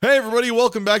Hey everybody,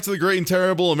 welcome back to the Great and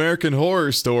Terrible American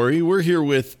Horror Story. We're here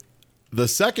with the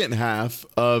second half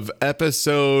of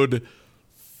episode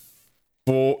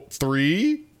 4,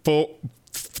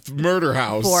 Murder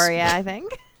House. 4, yeah, I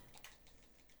think.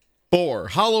 4,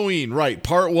 Halloween, right,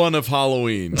 part 1 of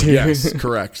Halloween. Yes,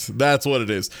 correct. That's what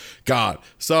it is. God,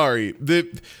 sorry.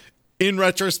 In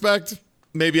retrospect,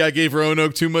 maybe I gave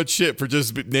Roanoke too much shit for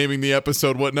just naming the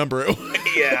episode what number it was.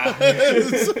 Yeah.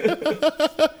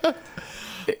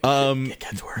 It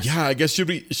gets worse. Yeah, I guess should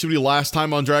we last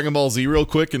time on Dragon Ball Z real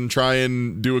quick and try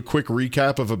and do a quick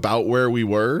recap of about where we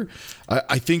were?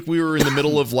 I think we were in the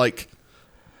middle of like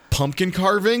pumpkin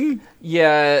carving.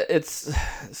 Yeah,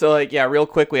 real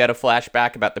quick, we had a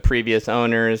flashback about the previous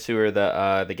owners who were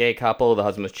the gay couple. The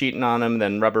husband was cheating on him,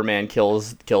 then Rubber Man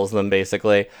kills them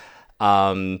basically.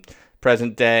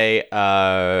 Present day,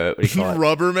 what do you call it?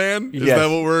 Rubber Man? Is Yes. that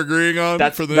what we're agreeing on?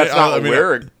 That's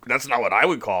not what I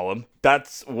would call him.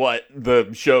 That's what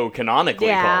the show canonically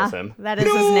calls him. That is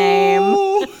his name.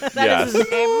 That is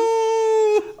his name.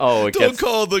 Oh, Don't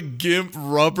call the gimp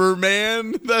Rubber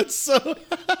Man. That's so...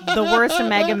 The worst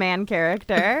Mega Man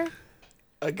character.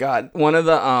 God, one of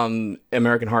the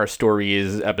American Horror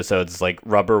Stories episodes is like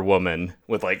Rubber Woman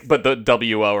with but the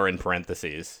WO are in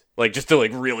parentheses, like just to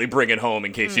like really bring it home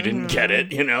in case you didn't get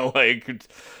it, like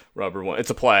Rubber Woman.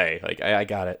 It's a play. Like I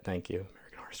got it. Thank you,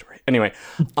 American Horror Story. Anyway,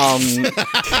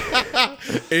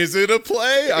 Is it a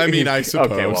play? I mean, I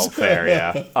suppose. Okay, well, fair,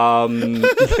 yeah.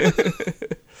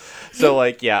 So,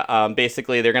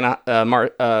 basically, they're gonna.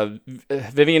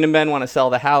 Vivian and Ben want to sell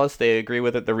the house. They agree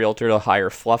with it. The realtor to hire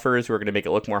fluffers who are gonna make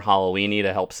it look more Halloween-y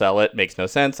to help sell it. Makes no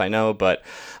sense, I know. But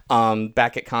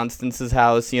back at Constance's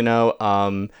house,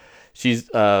 she's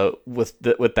with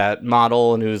that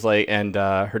model and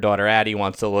her daughter Addie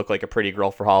wants to look like a pretty girl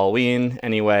for Halloween.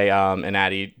 Anyway, and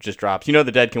Addie just drops, the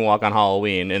dead can walk on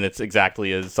Halloween, and it's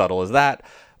exactly as subtle as that,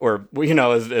 or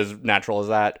as natural as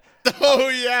that. Oh,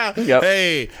 yeah. Yep.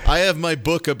 Hey, I have my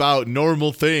book about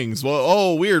normal things.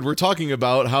 Well, weird. We're talking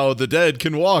about how the dead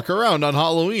can walk around on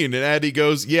Halloween. And Addie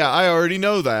goes, yeah, I already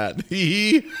know that.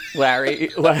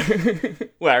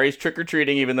 Larry's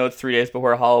trick-or-treating even though it's 3 days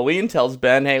before Halloween, tells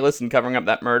Ben, hey, listen, covering up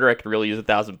that murder, I could really use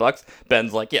 $1,000.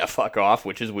 Ben's like, yeah, fuck off,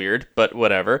 which is weird, but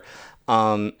whatever.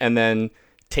 And then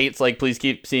Tate's like, please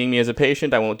keep seeing me as a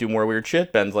patient. I won't do more weird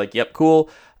shit. Ben's like, yep, cool.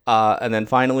 And then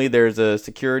finally there's a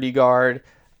security guard.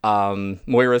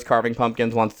 Moira's carving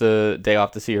pumpkins, wants the day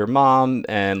off to see her mom,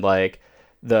 and the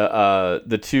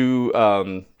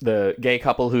gay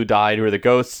couple who died, who are the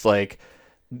ghosts,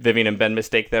 Vivian and Ben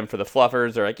mistake them for the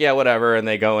fluffers. They're like, yeah, whatever, and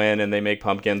they go in and they make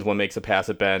pumpkins. One makes a pass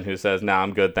at Ben, who says, nah,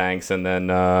 I'm good, thanks. And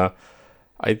then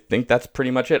I think that's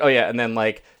pretty much it. Oh yeah, and then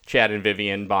Chad and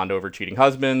Vivian bond over cheating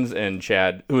husbands, and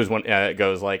Chad, who is one,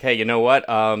 goes hey, you know what?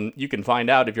 You can find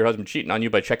out if your husband's cheating on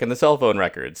you by checking the cell phone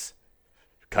records.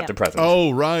 Cut to present.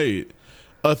 Oh, right.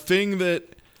 A thing that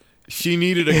she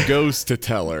needed a ghost to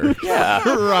tell her. Yeah.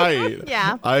 Right.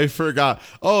 Yeah. I forgot.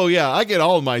 Oh, yeah. I get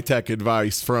all my tech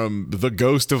advice from the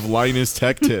ghost of Linus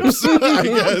Tech Tips, I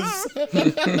guess.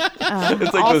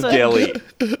 It's like those daily.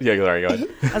 Yeah, sorry, go ahead.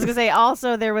 I was going to say,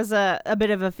 also, there was a bit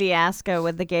of a fiasco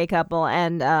with the gay couple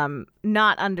and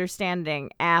not understanding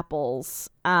apples,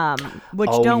 which,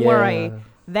 don't worry,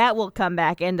 that will come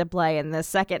back into play in the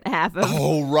second half of,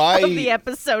 of the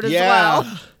episode as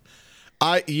well.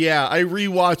 I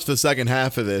rewatched the second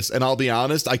half of this, and I'll be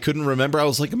honest, I couldn't remember. I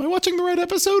was like, am I watching the right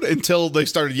episode? Until they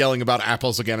started yelling about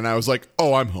apples again, and I was like,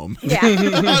 oh, I'm home. Yeah.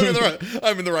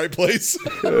 I'm in the right place.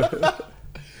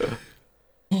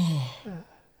 All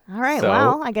right,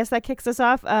 well, I guess that kicks us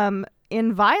off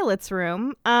in Violet's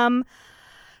room.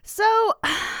 So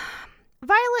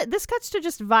Violet, this cuts to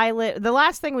just Violet. The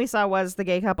last thing we saw was the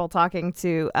gay couple talking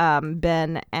to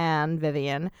Ben and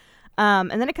Vivian.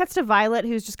 And then it cuts to Violet,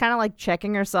 who's just kind of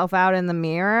checking herself out in the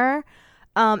mirror.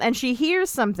 And she hears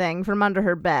something from under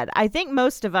her bed. I think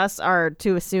most of us are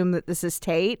to assume that this is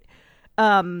Tate.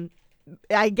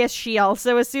 I guess she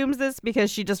also assumes this because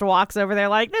she just walks over there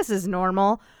this is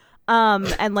normal.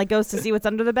 And goes to see what's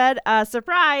under the bed.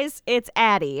 Surprise, it's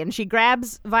Addie. And she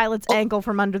grabs Violet's ankle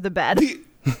from under the bed.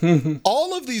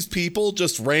 All of these people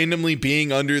just randomly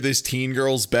being under this teen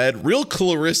girl's bed, real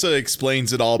Clarissa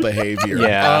explains it all behavior.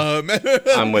 Yeah,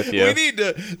 I'm with you.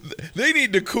 They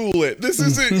need to cool it. This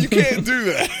isn't, you can't do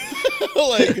that.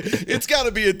 It's got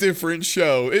to be a different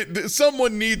show.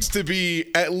 Someone needs to be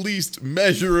at least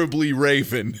measurably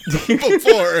Raven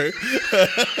before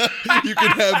you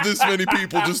can have this many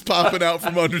people just popping out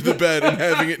from under the bed and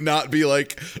having it not be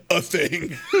a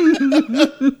thing.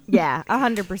 Yeah,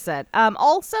 100%.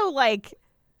 Also,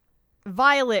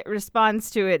 Violet responds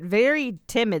to it very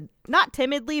not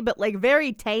timidly, but like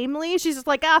very tamely. She's just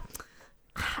like,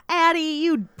 Addie,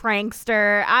 you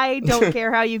prankster. I don't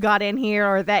care how you got in here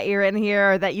or that you're in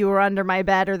here or that you were under my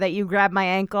bed or that you grabbed my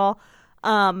ankle.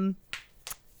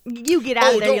 You get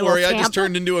out of there, don't you worry. little I just scamp.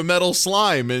 turned into a metal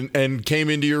slime and came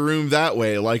into your room that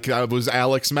way. Like I was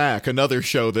Alex Mack, another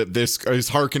show that this is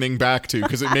hearkening back to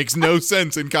because it makes no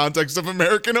sense in context of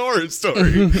American Horror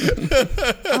Story.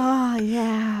 Oh,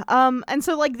 yeah. And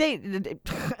so, like,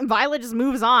 Violet just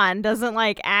moves on, doesn't,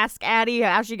 like, ask Addie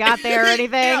how she got there or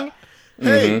anything.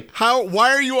 Yeah. Hey, why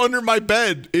are you under my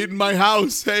bed in my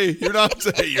house? Hey, you're not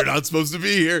supposed to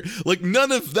be here. Like,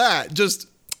 none of that. Just,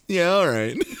 yeah, all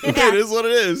right. Yeah. It is what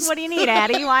it is. What do you need,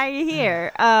 Addie? Why are you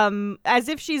here? As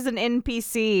if she's an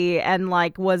NPC and,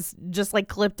 like, was just, like,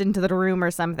 clipped into the room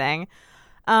or something.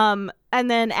 And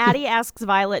then Addie asks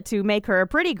Violet to make her a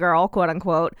pretty girl, quote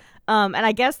unquote. And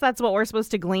I guess that's what we're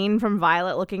supposed to glean from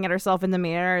Violet looking at herself in the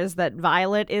mirror, is that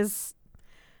Violet is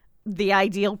the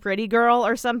ideal pretty girl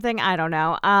or something. I don't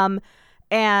know.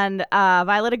 And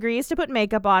Violet agrees to put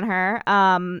makeup on her.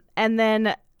 And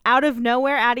then out of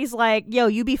nowhere, Addie's like, yo,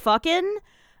 you be fucking?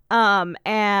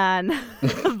 And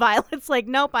Violet's like,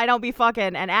 nope, I don't be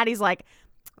fucking. And Addie's like,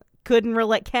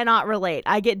 cannot relate.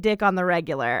 I get dick on the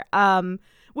regular.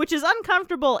 Which is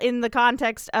uncomfortable in the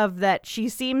context of that she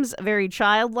seems very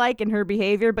childlike in her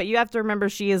behavior, but you have to remember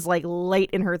she is like late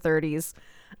in her 30s,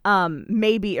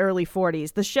 maybe early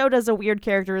 40s. The show does a weird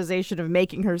characterization of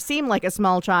making her seem like a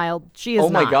small child. She is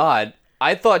not. Oh my God.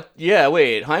 I thought,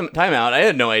 time out. I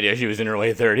had no idea she was in her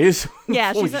late 30s.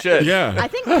 Yeah, Holy shit. Yeah. I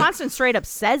think Constance straight up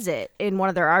says it in one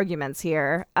of their arguments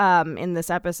here in this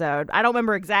episode. I don't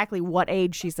remember exactly what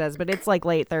age she says, but it's like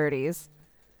late 30s.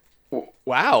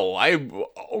 Wow.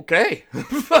 Okay.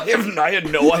 I had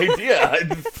no idea.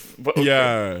 Okay.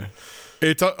 Yeah.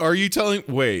 Are you telling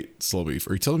Slow Beef,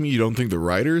 are you telling me you don't think the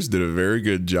writers did a very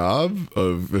good job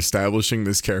of establishing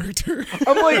this character?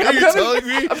 I'm like, Are you telling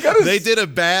me they did a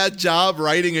bad job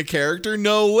writing a character?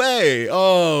 No way.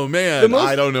 Oh man,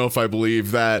 I don't know if I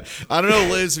believe that. I don't know,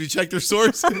 Liz, have you checked their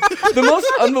source? The most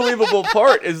unbelievable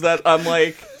part is that I'm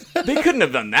like, they couldn't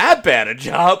have done that bad a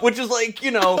job, which is like,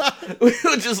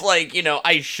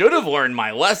 I should have learned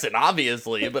my lesson,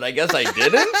 obviously, but I guess I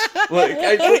didn't. Like,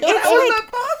 how is that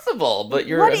possible? But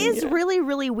what is really,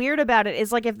 really weird about it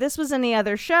is, like, if this was any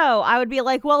other show, I would be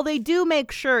like, well, they do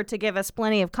make sure to give us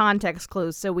plenty of context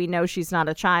clues so we know she's not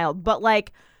a child. But,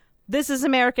 like, this is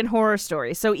American Horror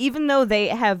Story. So even though they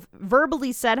have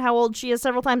verbally said how old she is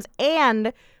several times,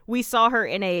 and we saw her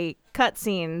in a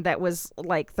cutscene that was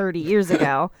like 30 years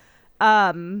ago,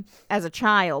 as a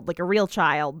child, like a real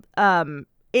child,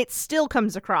 it still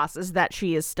comes across as that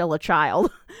she is still a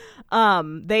child.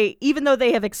 Even though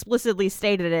they have explicitly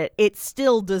stated it, it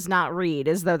still does not read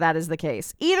as though that is the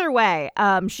case. Either way,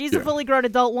 she's a fully grown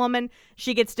adult woman.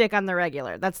 She gets dick on the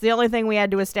regular. That's the only thing we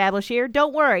had to establish here.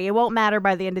 Don't worry, it won't matter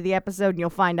by the end of the episode, and you'll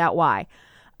find out why.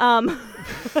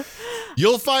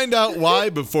 You'll find out why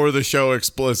before the show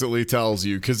explicitly tells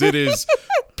you, because it is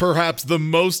perhaps the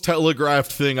most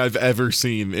telegraphed thing I've ever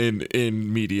seen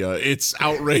in media. It's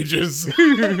outrageous.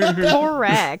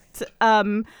 Correct.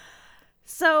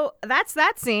 So that's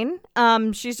that scene.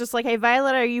 She's just like, hey,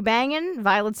 Violet, are you banging?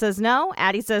 Violet says no.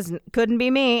 Addie says, couldn't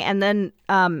be me. And then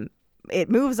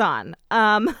it moves on.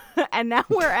 And now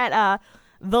we're at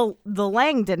the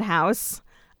Langdon house,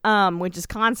 which is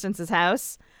Constance's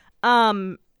house.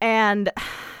 And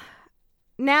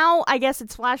now I guess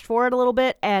it's flashed forward a little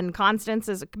bit, and Constance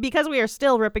is, because we are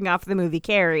still ripping off the movie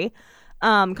Carrie,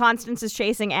 Constance is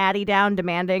chasing Addie down,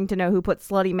 demanding to know who put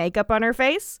slutty makeup on her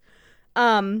face.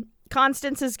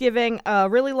 Constance is giving a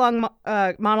really long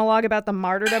monologue about the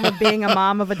martyrdom of being a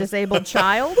mom of a disabled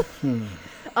child.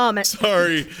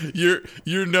 Sorry,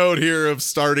 your note here of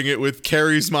starting it with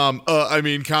Carrie's mom,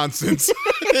 Constance,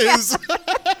 is...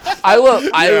 I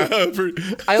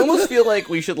almost feel like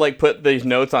we should like put these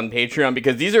notes on Patreon,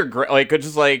 because these are great. Like,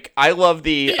 just like, I love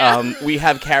the we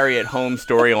have Carrie at home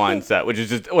storyline set, which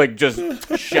is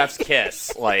just chef's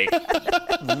kiss. Like,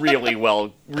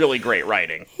 really great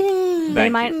writing. They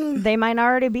might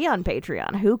already be on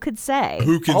Patreon. Who could say?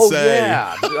 Who can say?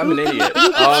 Yeah, I'm an idiot.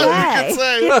 Who can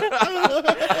say?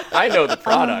 I know the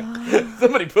product.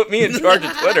 Somebody put me in charge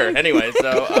of Twitter. Anyway,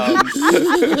 so.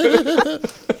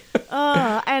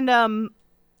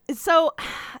 So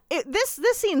this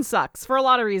scene sucks for a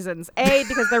lot of reasons. A,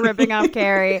 because they're ripping off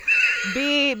Carrie.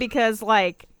 B, because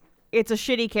like it's a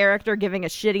shitty character giving a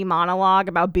shitty monologue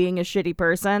about being a shitty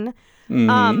person.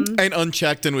 And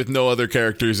unchecked and with no other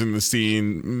characters in the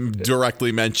scene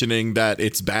directly mentioning that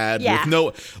it's bad. Yeah.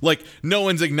 With no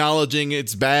one's acknowledging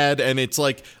it's bad, and it's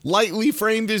like lightly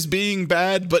framed as being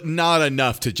bad, but not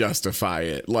enough to justify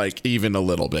it, like even a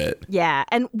little bit. Yeah.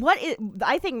 And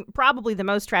I think probably the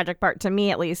most tragic part, to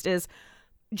me at least, is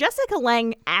Jessica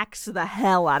Lange acts the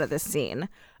hell out of this scene.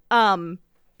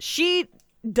 She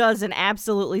does an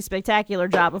absolutely spectacular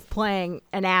job of playing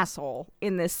an asshole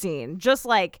in this scene. Just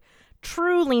like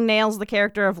truly nails the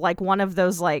character of like one of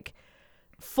those like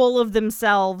full of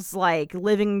themselves, like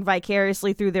living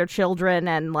vicariously through their children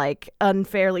and like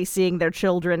unfairly seeing their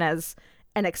children as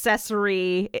an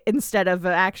accessory instead of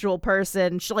an actual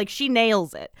person. She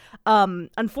nails it.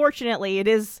 Unfortunately, it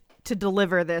is to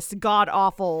deliver this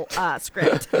god-awful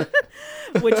script,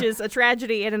 which is a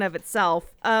tragedy in and of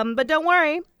itself. But don't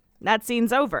worry, that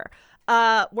scene's over.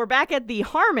 We're back at the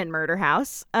Harmon murder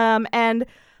house, and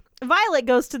Violet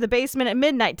goes to the basement at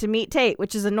midnight to meet Tate,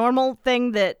 which is a normal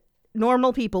thing that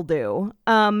normal people do.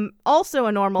 Also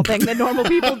a normal thing that normal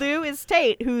people do is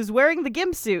Tate, who's wearing the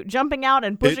gimp suit, jumping out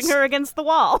and pushing her against the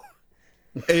wall.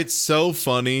 It's so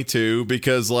funny, too,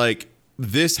 because, like,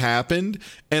 this happened,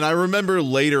 and I remember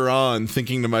later on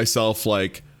thinking to myself,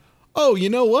 like, oh, you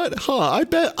know what? I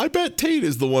bet Tate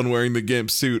is the one wearing the gimp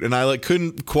suit. And I like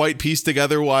couldn't quite piece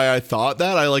together why I thought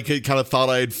that. I like kind of thought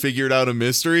I had figured out a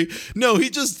mystery. No, he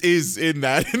just is in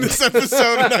this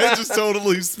episode, and I just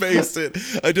totally spaced it.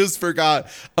 I just forgot.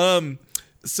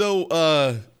 So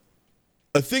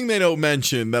a thing they don't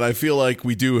mention that I feel like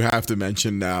we do have to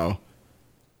mention now.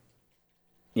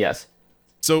 Yes.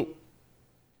 So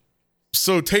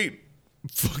Tate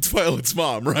fucked Violet's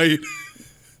mom, right?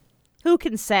 Who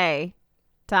can say,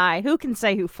 Ty? Who can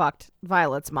say who fucked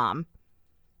Violet's mom?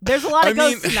 There's a lot of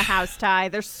ghosts in the house, Ty.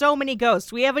 There's so many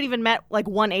ghosts. We haven't even met like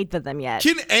 1/8 of them yet.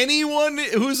 Can anyone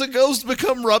who's a ghost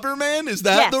become Rubber Man? Is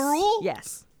that the rule?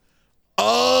 Yes.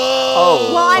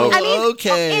 Oh. Well, I mean,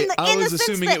 okay. I was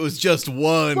assuming it was just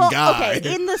one guy.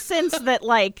 Okay, in the sense that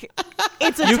like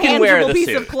it's a tangible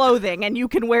piece of clothing and you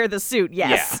can wear the suit.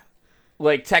 Yes. Yeah.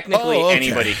 Like, technically,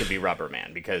 anybody could be Rubber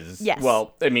Man because,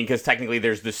 because technically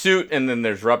there's the suit and then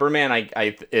there's Rubber Man,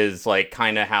 is, like,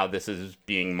 kind of how this is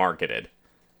being marketed.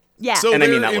 Yeah. So and I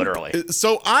mean that literally.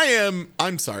 So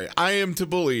I'm sorry, I am to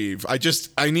believe, I just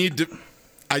need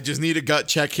a gut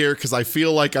check here because I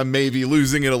feel like I'm maybe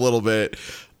losing it a little bit.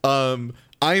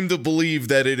 I'm to believe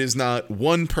that it is not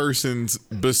one person's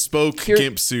bespoke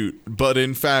gimp suit, but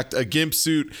in fact a gimp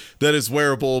suit that is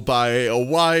wearable by a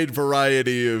wide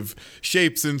variety of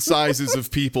shapes and sizes of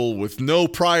people with no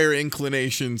prior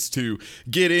inclinations to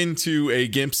get into a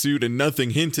gimp suit and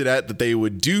nothing hinted at that they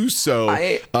would do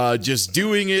so, just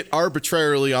doing it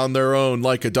arbitrarily on their own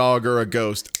like a dog or a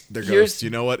ghost. They're ghosts. You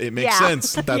know what? It makes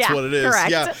sense. That's what it is. Correct.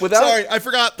 Yeah. Sorry, I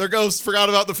forgot. They're ghosts. Forgot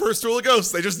about the first rule of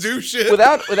ghosts. They just do shit.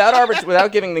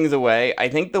 Without giving things away, I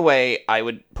think the way I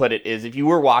would put it is if you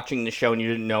were watching the show and you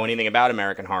didn't know anything about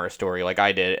American Horror Story like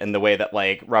I did, and the way that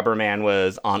like Rubber Man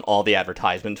was on all the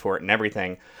advertisements for it and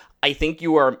everything, I think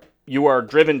you are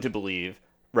driven to believe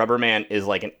Rubber Man is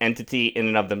like an entity in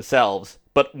and of themselves,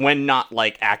 but when not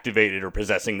like activated or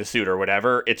possessing the suit or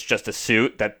whatever, it's just a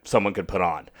suit that someone could put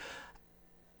on.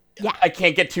 Yeah. I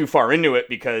can't get too far into it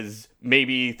because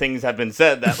maybe things have been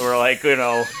said that were like,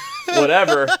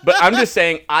 whatever. But I'm just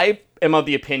saying I am of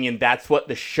the opinion that's what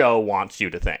the show wants you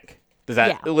to think.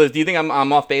 Liz, do you think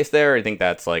I'm off base there, or do you think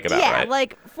that's like about right? Yeah,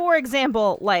 like for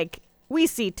example, like we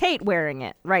see Tate wearing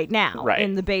it right now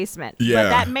in the basement. Yeah. But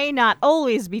that may not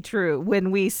always be true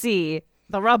when we see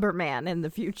the Rubber Man in the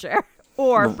future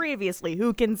or previously.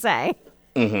 Who can say?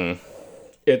 Mm-hmm.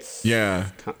 Yeah.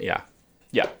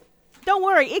 Don't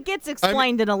worry, it gets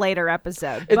explained in a later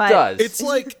episode. It does. It's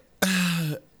like,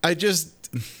 I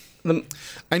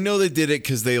know they did it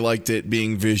because they liked it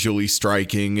being visually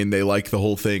striking and they like the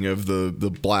whole thing of the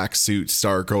black suit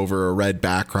Stark over a red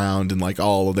background and like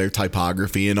all of their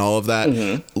typography and all of that.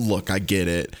 Mm-hmm. Look, I get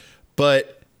it.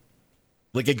 But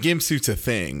like a gimp suit's a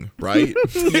thing, right?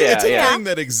 It's a thing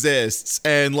that exists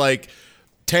and like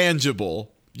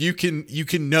tangible. You can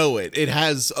know it. It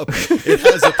has a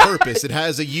purpose. It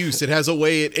has a use. It has a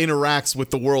way it interacts with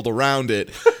the world around it.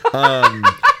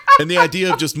 And the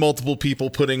idea of just multiple people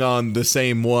putting on the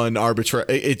same one arbitrary,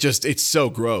 it's so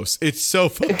gross. It's so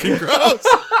fucking gross.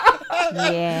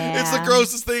 Yeah. It's the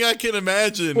grossest thing I can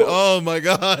imagine. Oh my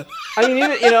God. I mean,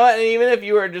 even if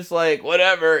you were just like,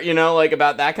 whatever, like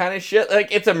about that kind of shit, like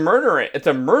it's a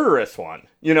murderous one.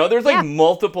 There's like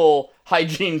multiple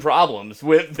hygiene problems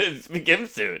with this gimp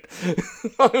suit.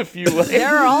 If you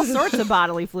there are all sorts of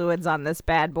bodily fluids on this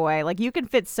bad boy. Like you can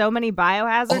fit so many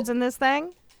biohazards in this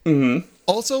thing. Mm-hmm.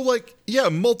 Also, like,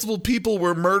 multiple people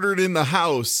were murdered in the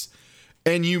house,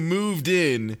 and you moved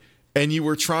in, and you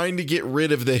were trying to get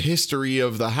rid of the history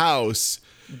of the house.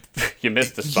 You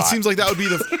missed the spot. It seems like that would be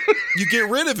you get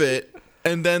rid of it,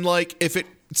 and then, like, if it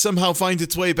somehow finds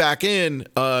its way back in,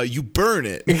 you burn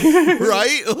it,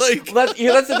 right? Like,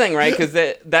 that's the thing, right?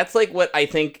 Because that's like what I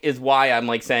think is why I'm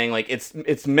like saying like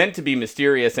it's meant to be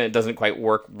mysterious and it doesn't quite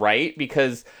work right,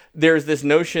 because there's this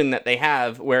notion that they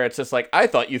have where it's just like, I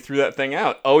thought you threw that thing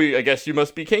out. Oh, I guess you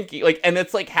must be kinky. Like, and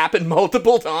it's like happened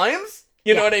multiple times.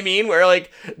 You know what I mean? Where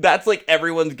like that's like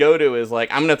everyone's go-to is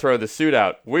like, I'm gonna throw the suit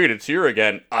out. Weird, it's here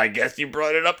again. I guess you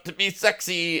brought it up to be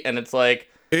sexy, and it's like.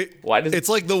 It's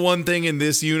like the one thing in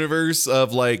this universe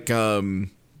of like,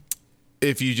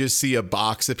 if you just see a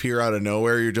box appear out of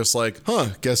nowhere, you're just like,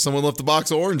 guess someone left the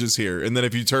box of oranges here. And then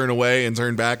if you turn away and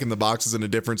turn back and the box is in a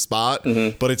different spot,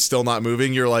 but it's still not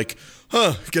moving, you're like,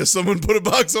 guess someone put a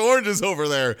box of oranges over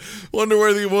there. Wonder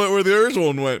where the original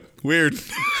one went. Weird.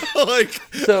 Like,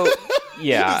 so,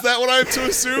 yeah. Is that what I have to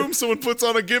assume? Someone puts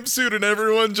on a gimp suit and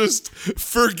everyone just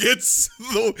forgets,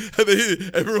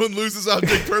 everyone loses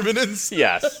object permanence?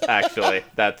 Yes, actually.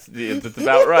 That's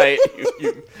about right.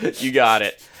 You got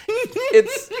it.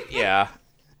 Yeah.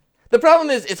 The problem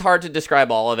is it's hard to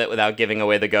describe all of it without giving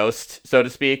away the ghost, so to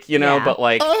speak, but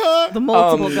like the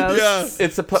multiple ghosts. Yeah.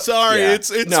 It's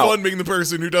fun being the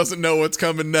person who doesn't know what's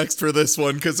coming next for this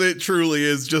one, because it truly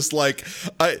is just like,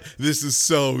 this is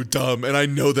so dumb, and I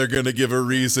know they're going to give a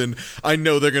reason. I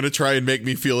know they're going to try and make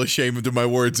me feel ashamed of my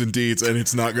words and deeds, and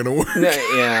it's not going to work.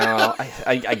 Yeah,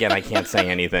 I can't say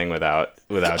anything without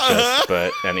just,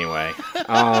 but anyway.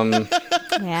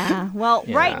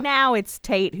 Right now it's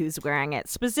Tate who's wearing it,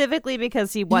 specifically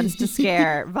because he wants to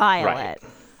scare Violet.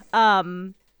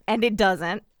 Right. And it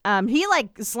doesn't. He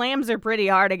like slams her pretty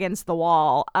hard against the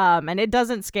wall, and it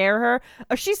doesn't scare her.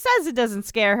 She says it doesn't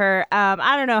scare her.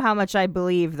 I don't know how much I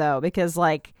believe though, because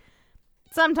like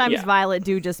sometimes Violet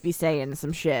do just be saying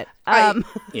some shit. I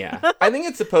think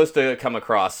it's supposed to come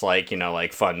across like,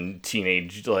 like fun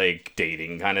teenage like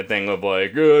dating kind of thing of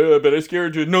like, I bet I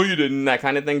scared you. No, you didn't. That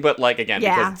kind of thing. But like, again,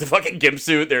 because it's a fucking gimp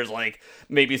suit, there's like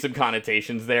maybe some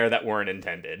connotations there that weren't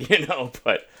intended,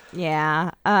 but.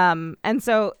 Yeah. And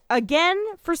so again,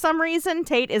 for some reason,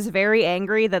 Tate is very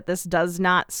angry that this does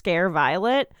not scare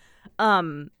Violet.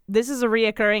 This is a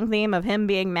reoccurring theme of him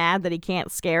being mad that he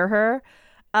can't scare her.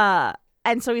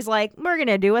 And so he's like, we're going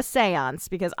to do a seance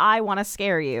because I want to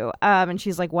scare you. And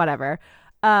she's like, whatever.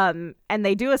 And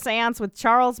they do a seance with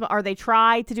they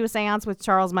try to do a seance with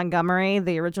Charles Montgomery,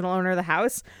 the original owner of the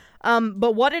house.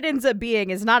 But what it ends up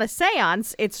being is not a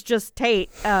seance. It's just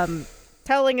Tate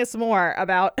telling us more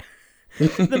about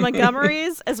the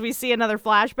Montgomerys as we see another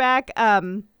flashback.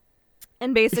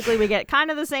 And basically we get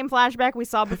kind of the same flashback we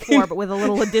saw before, but with a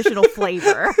little additional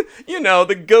flavor.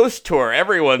 The ghost tour,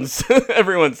 everyone's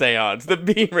seance, the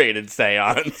B-rated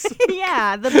seance.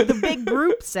 Yeah, the big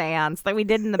group seance that we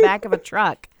did in the back of a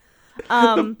truck.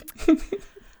 And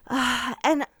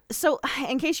so,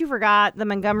 in case you forgot, the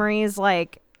Montgomerys,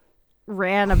 like,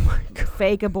 ran a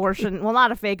fake abortion, well,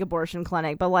 not a fake abortion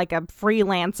clinic, but like a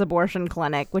freelance abortion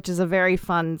clinic, which is a very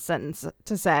fun sentence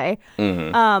to say,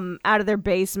 out of their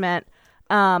basement.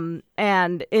 And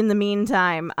in the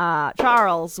meantime,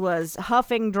 Charles was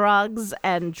huffing drugs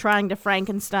and trying to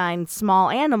Frankenstein small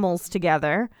animals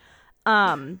together.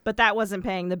 But that wasn't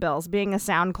paying the bills. Being a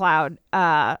SoundCloud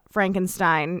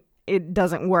Frankenstein, it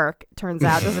doesn't work. Turns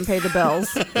out, doesn't pay the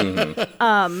bills.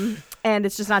 And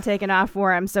it's just not taking off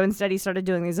for him. So instead, he started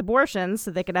doing these abortions so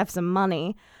they could have some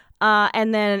money.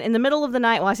 And then in the middle of the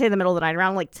night, well, I say the middle of the night,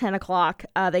 around like 10 o'clock,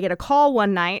 they get a call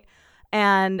one night.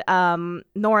 And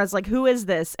Nora's like, who is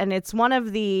this? And it's one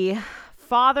of the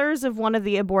fathers of one of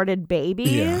the aborted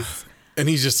babies. Yeah. And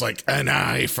he's just like, an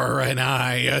eye for an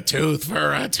eye, a tooth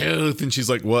for a tooth. And she's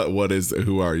like,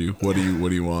 who are you? What do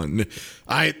you want?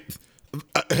 I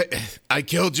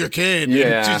killed your kid. Yeah.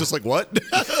 And she's just like, what?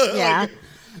 Yeah.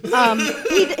 He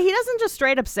doesn't just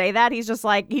straight up say that. He's just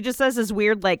like, he just says this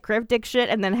weird like cryptic shit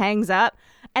and then hangs up.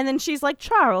 And then she's like,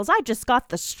 Charles, I just got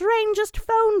the strangest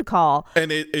phone call.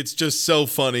 And it's just so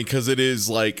funny because it is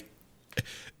like,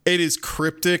 it is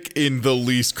cryptic in the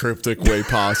least cryptic way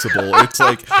possible. It's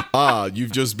like,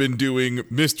 you've just been doing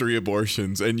mystery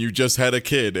abortions and you just had a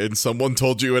kid and someone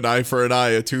told you an eye for an eye,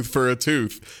 a tooth for a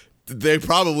tooth. they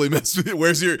probably messed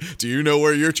with it. Do you know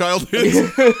where your child is?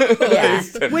 Yeah.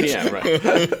 Which,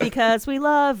 right. Because we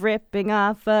love ripping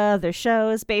off other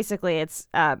shows. Basically, it's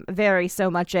very so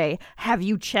much a have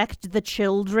you checked the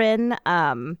children?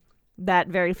 That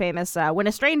very famous When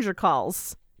a Stranger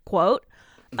Calls quote.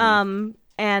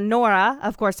 And Nora,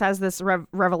 of course, has this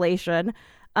revelation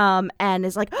and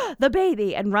is like, oh, the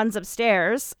baby, and runs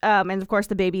upstairs. And of course,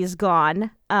 the baby is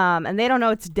gone. And they don't know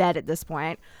it's dead at this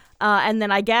point. And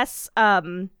then I guess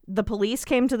the police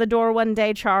came to the door one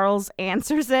day. Charles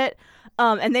answers it.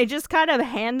 And they just kind of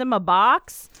hand him a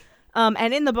box.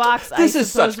 And in the box, this is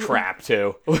such crap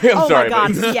too. I'm my sorry,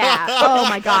 god, but... yeah. Oh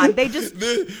my god, they just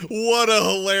what a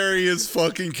hilarious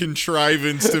fucking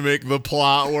contrivance to make the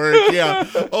plot work. Yeah.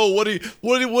 Oh, what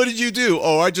did you do?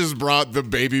 Oh, I just brought the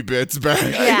baby bits back.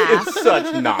 Yeah. It's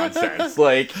such nonsense.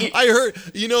 Like I heard,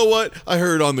 you know what? I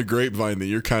heard on the grapevine that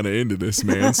you're kind of into this,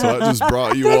 man. So I just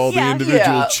brought you all the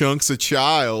individual chunks of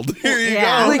child. Here you go.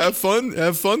 Like, have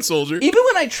fun, soldier. Even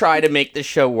when I try to make this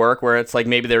show work, where it's like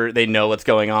maybe they know what's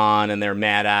going on and they're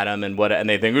mad at him and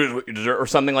they think or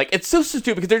something, like it's so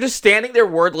stupid because they're just standing there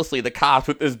wordlessly, the cops,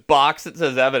 with this box that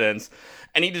says evidence,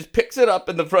 and he just picks it up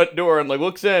in the front door and like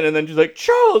looks in, and then she's like,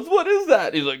 Charles, what is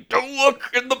that? He's like, don't look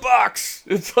in the box.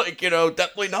 It's like,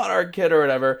 definitely not our kid or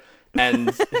whatever. And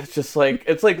it's just like,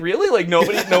 it's like, really, like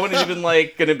nobody's even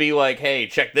like gonna be like, hey,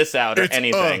 check this out or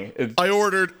anything. I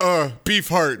ordered beef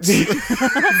hearts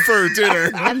for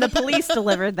dinner, and the police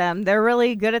delivered them. They're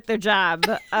really good at their job.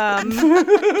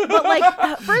 But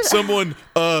like, someone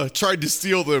tried to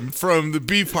steal them from the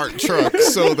beef heart truck,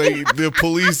 so the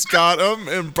police got them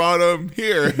and brought them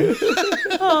here.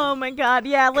 Oh my god,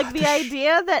 yeah, like the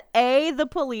idea that the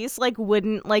police like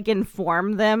wouldn't like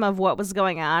inform them of what was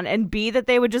going on, and B, that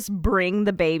they would just bring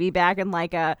the baby back in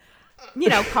like a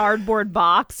cardboard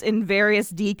box in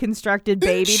various deconstructed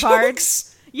baby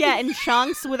parts. Yeah, in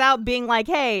chunks, without being like,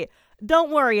 hey,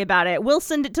 don't worry about it. We'll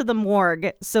send it to the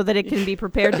morgue so that it can be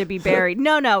prepared to be buried.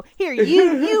 No. Here,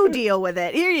 you deal with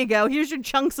it. Here you go. Here's your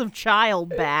chunks of child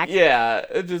back. Yeah,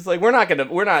 it's just like we don't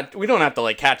have to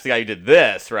like catch the guy who did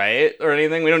this, right? Or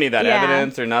anything. We don't need that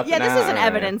evidence or nothing. Yeah, this isn't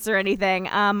evidence or anything.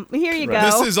 Here you go.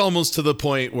 This is almost to the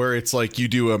point where it's like you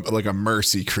do a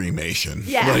mercy cremation.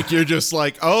 Yeah. Like you're just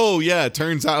like, oh yeah, it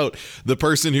turns out the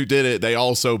person who did it, they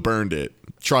also burned it.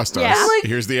 Trust us. Yeah.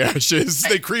 Here's the ashes.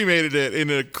 They cremated it in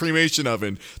a cremation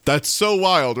oven. That's so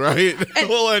wild, right?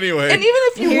 Well, anyway. And even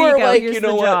if you were like, here's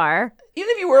the jar. Even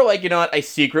if you were like, what, I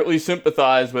secretly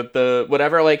sympathize with the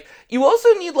whatever, like, you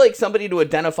also need, like, somebody to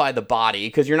identify the body,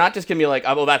 because you're not just going to be like,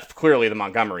 oh, well, that's clearly the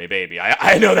Montgomery baby.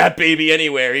 I know that baby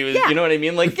anywhere. He was, you know what I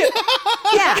mean? Like,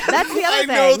 yeah, that's the other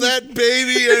thing. I know that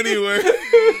baby anywhere.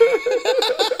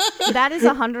 That is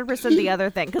 100% the other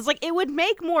thing, because, like, it would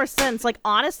make more sense. Like,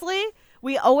 honestly,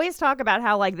 we always talk about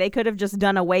how, like, they could have just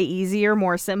done a way easier,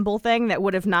 more simple thing that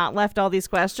would have not left all these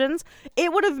questions.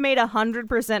 It would have made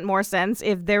 100% more sense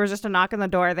if there was just a knock on the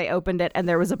door, they opened it, and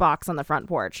there was a box on the front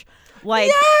porch. Like,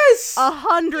 yes!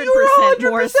 100%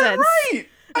 more sense. Right!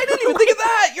 I didn't even think of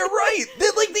that! You're right!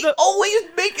 They always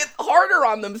make it harder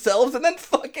on themselves and then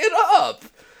fuck it up!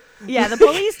 Yeah, the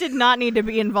police did not need to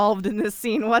be involved in this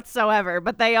scene whatsoever,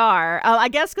 but they are. I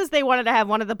guess because they wanted to have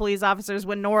one of the police officers,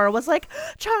 when Nora was like,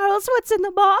 Charles, what's in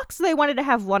the box? They wanted to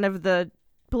have one of the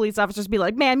police officers be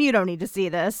like, ma'am, you don't need to see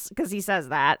this, because he says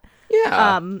that.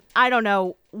 Yeah. I don't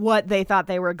know what they thought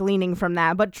they were gleaning from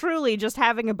that, but truly just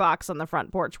having a box on the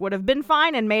front porch would have been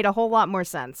fine and made a whole lot more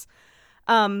sense.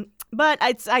 But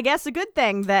it's, I guess, a good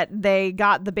thing that they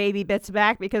got the baby bits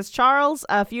back, because Charles,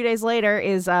 a few days later,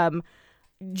 is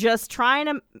just trying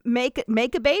to make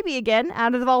a baby again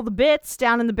out of all the bits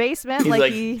down in the basement,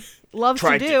 like he loves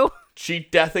to do.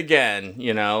 Cheat death again,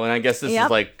 and I guess this is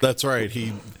like... That's right.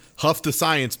 He huffed a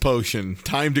science potion.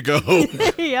 Time to go.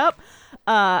 Yep.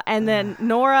 And then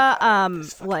Nora,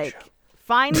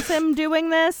 finds him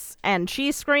doing this, and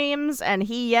she screams, and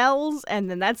he yells, and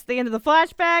then that's the end of the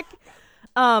flashback.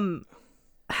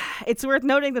 It's worth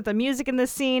noting that the music in this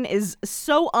scene is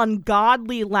so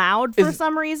ungodly loud for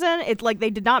some reason. It's like they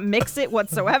did not mix it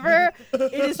whatsoever.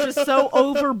 It is just so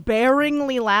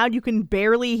overbearingly loud. You can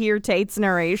barely hear Tate's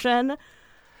narration.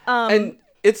 And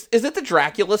is it the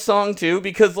Dracula song too?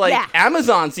 Because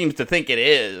Amazon seems to think it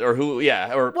is,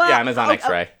 Amazon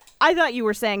X-Ray. I thought you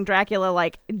were saying Dracula,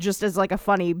 like, just as, like, a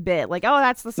funny bit. Like, oh,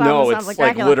 that's the song that sounds sounds like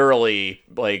Dracula. No, it's, literally,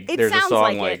 like, there's a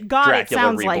song, like,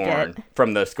 Dracula Reborn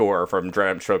from the score from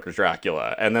Bram Stoker's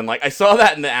Dracula. And then, like, I saw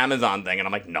that in the Amazon thing, and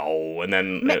I'm like, no. And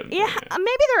then... maybe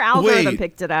their algorithm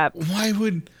picked it up.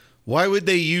 Why would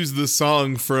they use the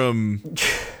song from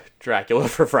Dracula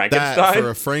for Frankenstein? That for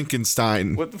a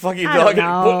Frankenstein. What the fuck are you talking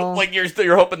about? Like,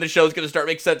 you're hoping the show's going to start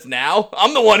making sense now?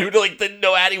 I'm the one who, like, didn't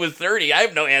know Addie was 30. I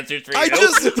have no answers for you.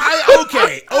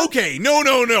 Okay. No.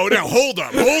 Hold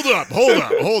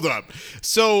up.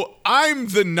 So I'm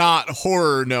the not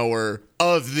horror knower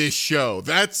of this show.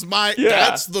 That's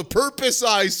the purpose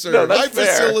I serve. No, I fair.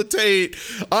 facilitate.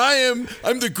 I'm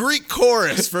the Greek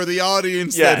chorus for the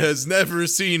audience that has never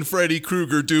seen Freddy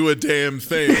Krueger do a damn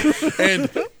thing. And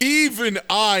even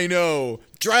I know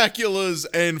Draculas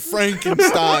and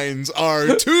Frankensteins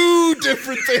are two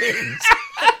different things.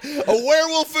 A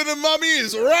werewolf and a mummy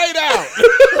is right out.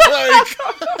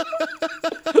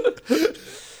 Like,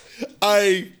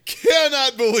 I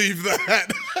cannot believe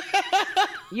that.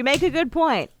 You make a good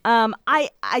point.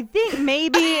 I think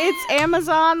maybe it's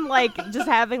Amazon, like, just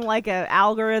having like an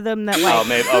algorithm that like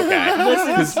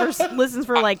listens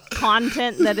for like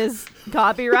content that is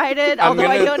copyrighted. Although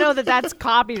I don't know that that's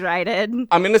copyrighted.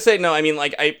 I'm gonna say no. I mean,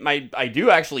 like, I do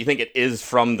actually think it is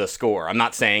from the score. I'm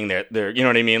not saying they're you know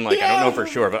what I mean. Like, I don't know for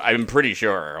sure, but I'm pretty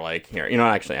sure. Like, here,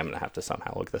 actually, I'm gonna have to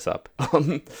somehow look this up.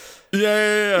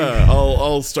 Yeah.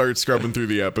 I'll start scrubbing through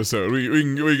the episode. We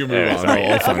can move on.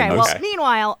 I'll find Okay. this. Well,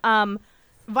 meanwhile,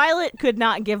 Violet could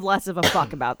not give less of a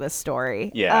fuck about this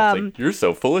story. Yeah, it's like, you're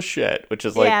so full of shit, which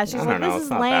is like, yeah, she's like, this is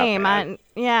lame.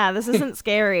 This isn't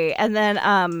scary. And then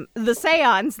the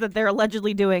seance that they're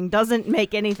allegedly doing doesn't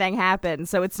make anything happen,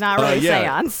 so it's not really a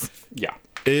seance. Yeah.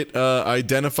 It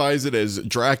identifies it as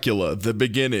Dracula, the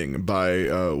Beginning by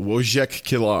Wojciech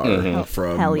Kilar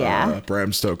from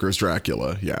Bram Stoker's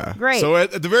Dracula. Yeah. Great. So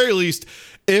at the very least,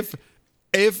 if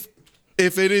it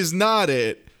is not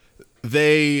it,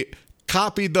 they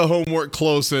copied the homework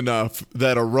close enough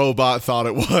that a robot thought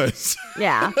it was.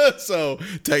 Yeah. So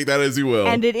take that as you will.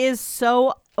 And it is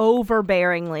so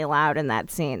overbearingly loud in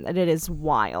that scene that it is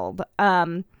wild.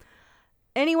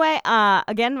 Anyway,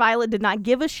 again, Violet did not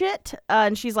give a shit.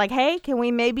 And she's like, hey, can we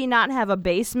maybe not have a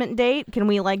basement date? Can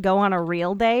we like go on a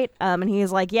real date? And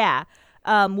he's like, yeah,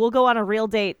 we'll go on a real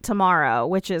date tomorrow,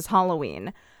 which is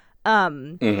Halloween.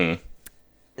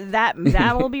 That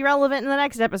will be relevant in the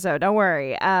next episode. Don't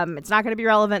worry. It's not going to be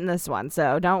relevant in this one.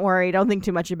 So don't worry. Don't think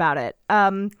too much about it.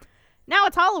 Now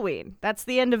it's Halloween. That's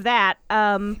the end of that.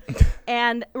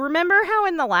 And remember how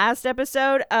in the last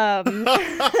episode,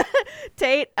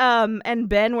 Tate and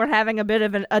Ben were having a bit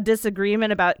of a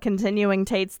disagreement about continuing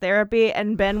Tate's therapy,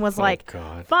 and Ben was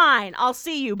fine, I'll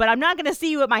see you, but I'm not going to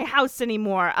see you at my house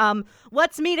anymore.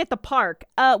 Let's meet at the park.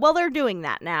 Well, they're doing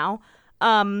that now.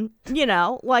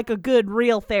 Like a good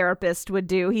real therapist would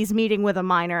do. He's meeting with a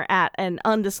minor at an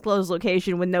undisclosed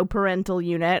location with no parental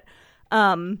unit.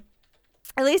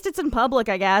 At least it's in public,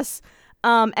 I guess.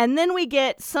 And then we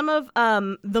get some of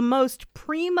the most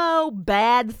primo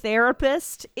bad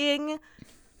therapist-ing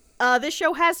this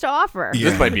show has to offer. Yeah.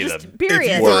 This might be just the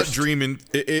period. worst.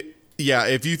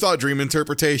 If you thought dream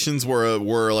interpretations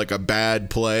were like a bad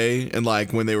play, and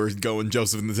like when they were going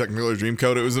Joseph and the Technicolor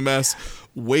Dreamcoat, it was a mess.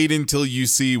 Wait until you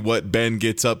see what Ben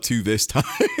gets up to this time.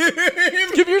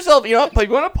 Give yourself, you want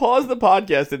to pause the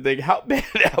podcast and think, how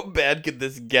bad could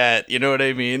this get? You know what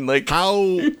I mean? Like,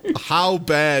 how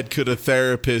bad could a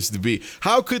therapist be?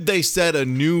 How could they set a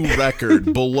new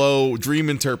record below dream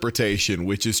interpretation,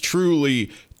 which is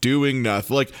truly doing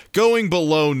nothing, like going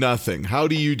below nothing? How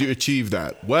do you achieve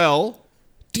that? Well,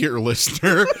 dear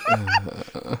listener,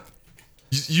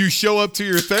 you show up to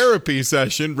your therapy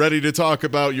session ready to talk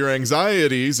about your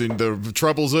anxieties and the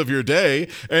troubles of your day,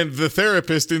 and the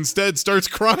therapist instead starts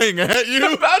crying at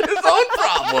you about his own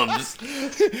problems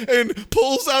and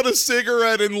pulls out a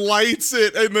cigarette and lights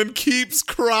it and then keeps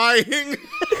crying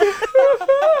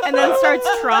and then starts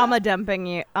trauma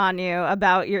dumping on you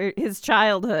about his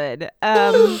childhood.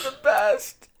 The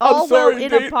best. All I'm sorry, in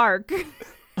Tate. a park. And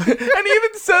he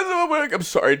even says to him, like, I'm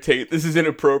sorry, Tate, this is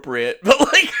inappropriate. But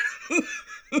like,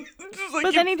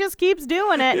 but then he just keeps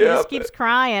doing it. He just keeps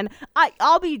crying.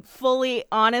 I'll be fully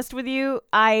honest with you.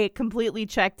 I completely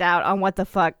checked out on what the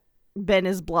fuck Ben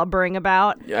is blubbering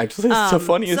about. Yeah, actually, it's so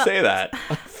funny you say that.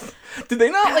 Did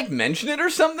they not like mention it or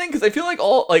something? Because I feel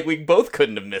like we both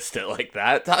couldn't have missed it like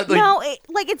that. No,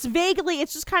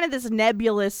 it's just kind of this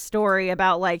nebulous story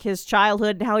about like his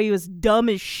childhood and how he was dumb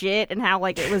as shit and how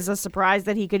like it was a surprise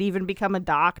that he could even become a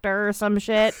doctor or some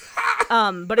shit.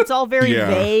 But it's all very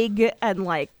vague and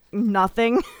like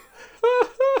nothing.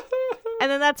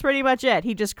 And then that's pretty much it.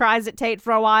 He just cries at Tate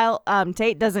for a while.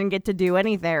 Tate doesn't get to do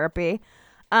any therapy.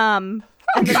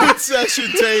 Good session,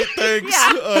 Tate. Thanks.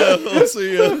 I'll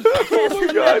see you. Oh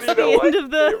my God, That's the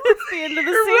end of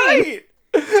the scene.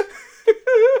 Right.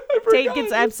 Tate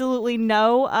gets absolutely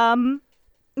no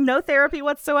No therapy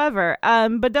whatsoever.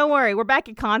 But don't worry, we're back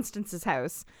at Constance's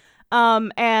house.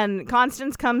 And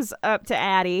Constance comes up to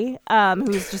Addie,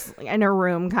 who's just in her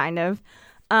room, kind of,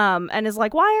 and is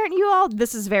like, "Why aren't you all?"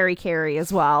 This is very Carrie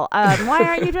as well. Why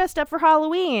aren't you dressed up for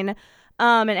Halloween?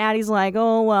 And Addie's like,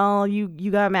 "Oh well, you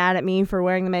got mad at me for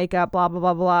wearing the makeup, blah blah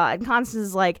blah blah." And Constance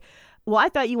is like, "Well, I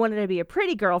thought you wanted to be a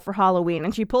pretty girl for Halloween,"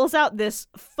 and she pulls out this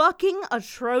fucking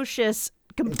atrocious,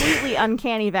 completely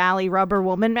uncanny valley rubber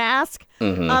woman mask.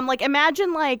 Mm-hmm. Like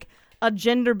imagine like a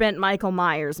gender bent Michael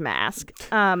Myers mask.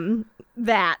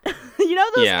 That you know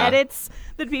those edits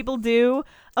that people do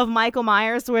of Michael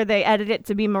Myers where they edit it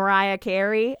to be Mariah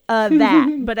Carey.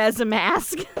 That, but as a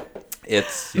mask.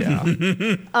 It's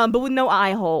but with no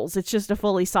eye holes. It's just a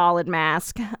fully solid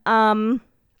mask. And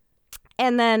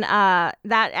then that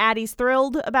Addie's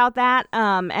thrilled about that.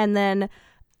 And then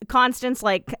Constance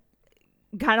like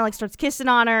kind of like starts kissing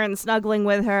on her and snuggling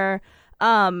with her.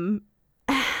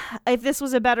 If this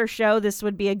was a better show, this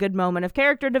would be a good moment of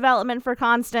character development for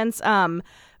Constance.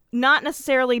 Not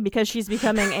necessarily because she's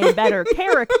becoming a better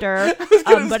character,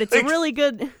 but it's a really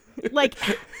good, like...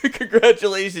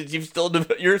 Congratulations, you're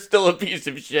still a piece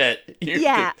of shit.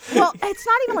 Well, it's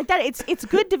not even like that. It's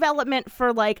good development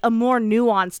for, like, a more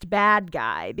nuanced bad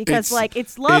guy, because,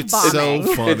 it's love bombing.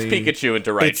 It's so funny. It's Pikachu and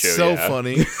Raichu. It's so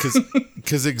funny,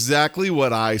 because exactly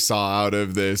what I saw out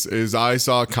of this is I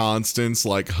saw Constance,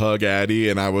 like, hug Addie,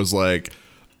 and I was like...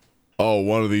 oh,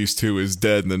 one of these two is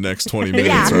dead in the next 20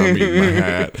 minutes or I'm eating my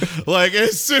hat. Like,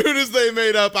 as soon as they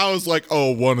made up, I was like,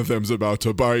 oh, one of them's about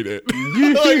to bite it.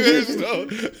 Like,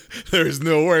 there's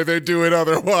no way they do it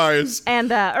otherwise.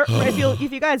 And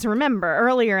if you guys remember,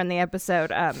 earlier in the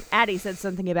episode, Addie said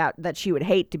something about that she would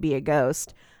hate to be a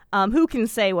ghost. Who can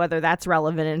say whether that's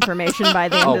relevant information by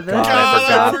the end of the episode?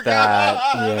 I forgot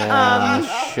that.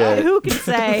 Yeah, shit. Who can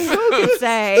say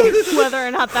whether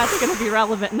or not that's going to be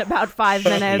relevant in about 5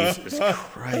 minutes? Jesus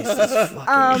Christ, this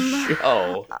fucking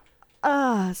show.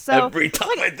 So every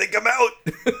time I think I'm out.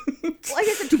 Like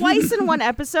I said, twice in one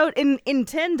episode, in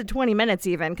 10 to 20 minutes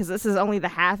even, because this is only the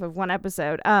half of one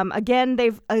episode. Again,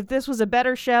 if this was a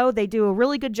better show, they do a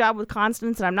really good job with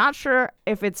Constance, and I'm not sure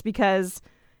if it's because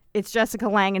it's Jessica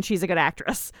Lange and she's a good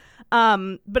actress.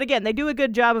 But again, they do a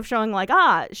good job of showing like,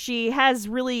 she has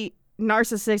really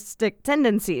narcissistic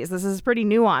tendencies. This is pretty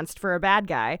nuanced for a bad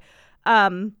guy.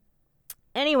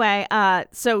 Anyway,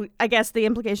 so I guess the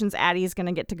implications Addie's going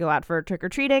to get to go out for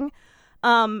trick-or-treating.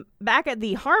 Back at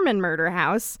the Harmon murder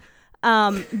house,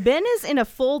 Ben is in a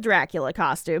full Dracula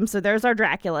costume. So there's our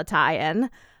Dracula tie-in.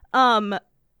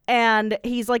 And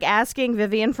he's like asking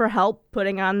Vivian for help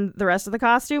putting on the rest of the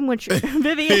costume, which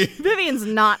Vivian's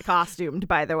not costumed,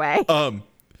 by the way.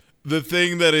 The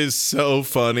thing that is so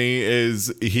funny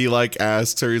is he like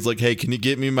asks her, he's like, hey, can you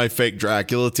get me my fake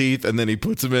Dracula teeth? And then he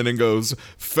puts them in and goes,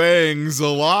 fangs a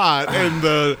lot.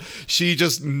 And she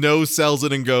just no-sells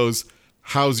it and goes,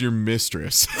 how's your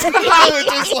mistress?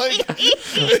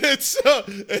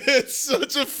 It's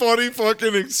such a funny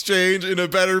fucking exchange in a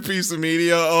better piece of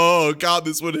media. Oh god,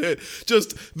 this would hit.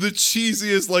 Just the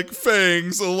cheesiest like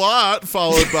fangs a lot,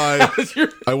 followed by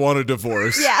I want a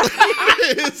divorce. Yeah.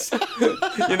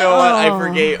 You know what?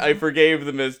 I forgave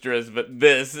the mistress, but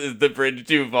this is the bridge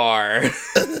too far.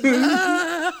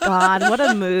 God, what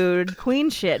a mood. Queen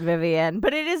shit, Vivian.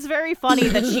 But it is very funny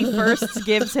that she first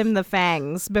gives him the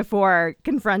fangs before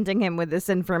confronting him with this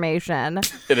information.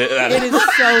 It is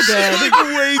so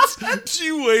good.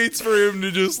 She waits for him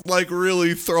to just like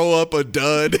really throw up a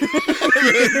dud.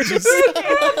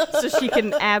 So she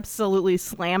can absolutely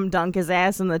slam dunk his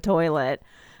ass in the toilet.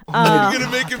 You're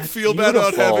gonna make him feel bad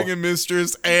about having a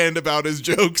mistress and about his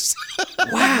jokes.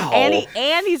 Wow.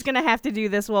 And he's gonna have to do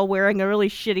this while wearing a really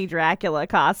shitty Dracula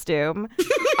costume.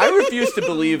 I refuse to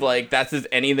believe like that's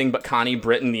anything but Connie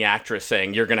Britton, the actress,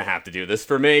 saying you're gonna have to do this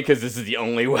for me because this is the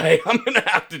only way I'm gonna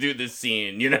have to do this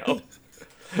scene. You know.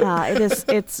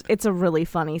 It's a really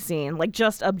funny scene. Like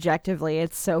just objectively,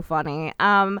 it's so funny.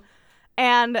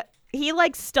 And he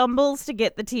like stumbles to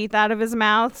get the teeth out of his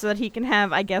mouth so that he can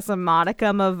have, I guess, a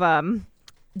modicum of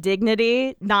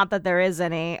dignity. Not that there is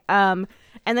any. And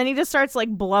then he just starts like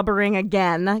blubbering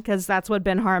again because that's what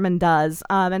Ben Harmon does.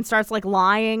 And starts like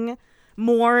lying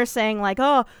more, saying like,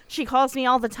 oh, she calls me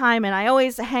all the time and I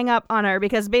always hang up on her,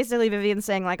 because basically Vivian's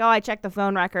saying like, oh, I checked the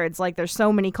phone records. Like there's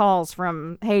so many calls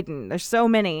from Hayden. There's so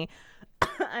many.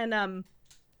 And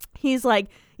he's like,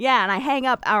 yeah, and I hang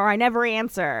up or I never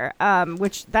answer,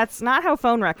 which that's not how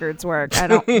phone records work, I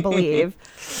don't believe.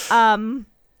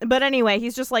 But anyway,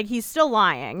 he's just like, he's still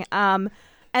lying. And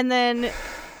then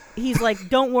he's like,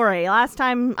 don't worry. Last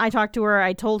time I talked to her,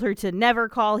 I told her to never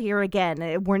call here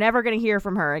again. We're never going to hear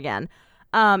from her again.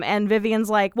 And Vivian's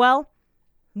like, well,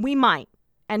 we might.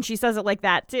 And she says it like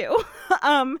that too,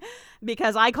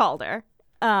 because I called her,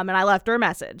 and I left her a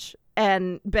message.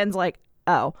 And Ben's like,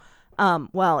 oh,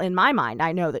 well, in my mind,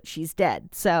 I know that she's dead.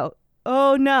 So,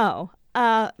 oh no,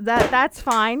 that's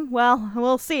fine. Well,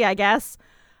 we'll see, I guess.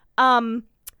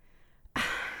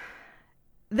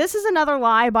 This is another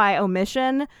lie by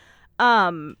omission,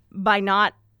 by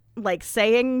not like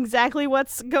saying exactly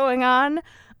what's going on.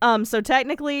 So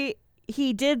technically,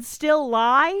 he did still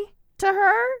lie to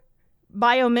her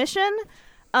by omission,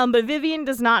 but Vivian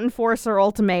does not enforce her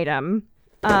ultimatum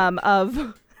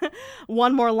of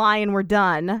one more lie and we're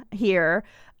done here.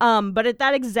 But at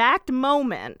that exact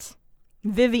moment,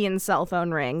 Vivian's cell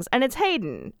phone rings, and it's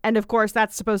Hayden. And of course,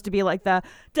 that's supposed to be like the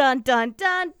dun dun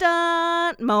dun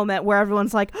dun moment where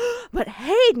everyone's like, but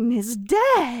Hayden is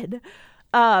dead.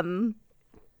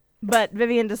 But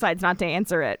Vivian decides not to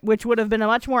answer it, which would have been a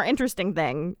much more interesting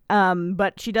thing.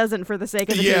 But she doesn't for the sake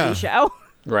of the TV show.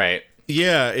 Right.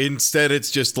 Yeah, instead it's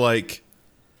just like,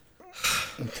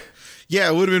 yeah,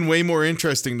 it would have been way more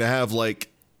interesting to have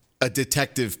like a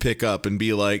detective pick up and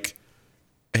be like,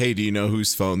 hey, do you know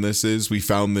whose phone this is? We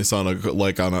found this on a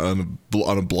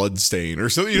blood stain or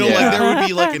something. You know, like there would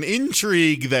be like an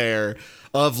intrigue there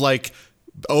of like,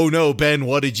 oh no, Ben,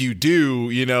 what did you do?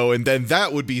 You know, and then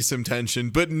that would be some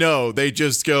tension. But no, they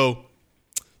just go,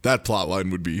 that plot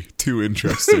line would be too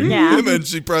interesting. Yeah. And then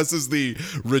she presses the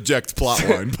reject plot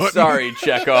line button. Sorry,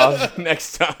 Chekhov.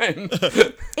 Next time.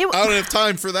 I don't have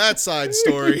time for that side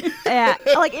story. Yeah,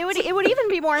 like it would even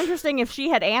be more interesting if she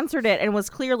had answered it and was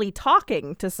clearly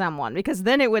talking to someone, because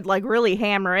then it would like really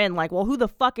hammer in like, well, who the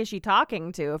fuck is she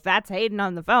talking to if that's Hayden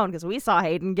on the phone? Because we saw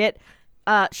Hayden get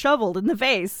shoveled in the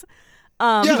face.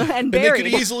 And they buried.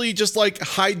 could easily just like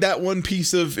hide that one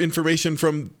piece of information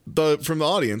from the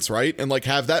audience, right? And like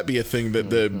have that be a thing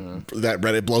that that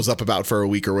Reddit blows up about for a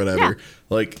week or whatever. Yeah.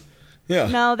 Like, yeah.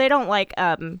 No, they don't like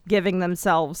giving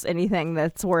themselves anything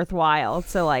that's worthwhile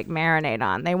to like marinate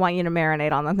on. They want you to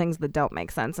marinate on the things that don't make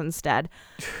sense instead.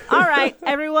 All right,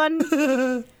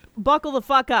 everyone, buckle the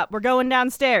fuck up. We're going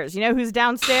downstairs. You know who's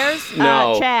downstairs?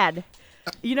 No. Chad.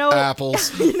 You know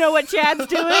apples. You know what Chad's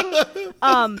doing?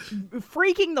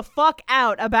 Freaking the fuck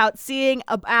out about seeing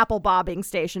an apple bobbing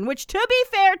station, which, to be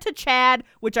fair to Chad,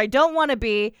 which I don't want to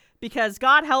be, because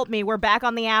God help me, we're back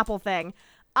on the apple thing.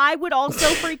 I would also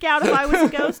freak out if I was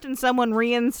a ghost and someone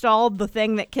reinstalled the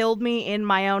thing that killed me in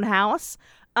my own house.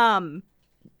 A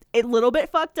little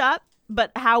bit fucked up,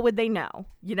 but how would they know?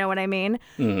 You know what I mean?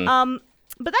 Mm-hmm.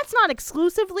 But that's not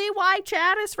exclusively why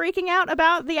Chad is freaking out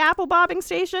about the apple bobbing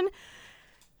station.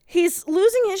 He's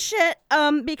losing his shit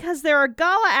because there are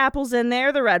gala apples in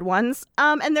there, the red ones,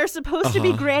 and they're supposed to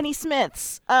be Granny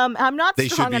Smiths. I'm not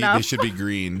strong enough. They should be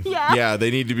green. Yeah,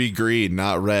 they need to be green,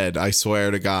 not red. I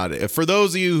swear to God. For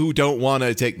those of you who don't want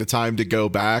to take the time to go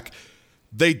back,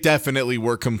 they definitely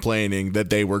were complaining that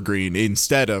they were green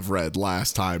instead of red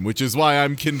last time, which is why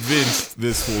I'm convinced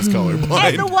this fool's colorblind.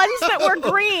 And the ones that were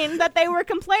green that they were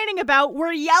complaining about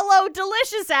were yellow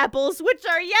delicious apples, which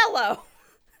are yellow.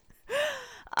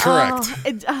 Correct.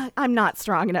 I'm not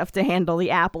strong enough to handle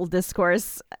the apple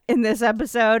discourse in this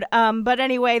episode. But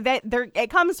anyway, it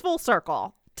comes full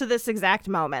circle to this exact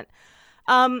moment.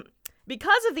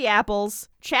 Because of the apples,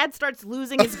 Chad starts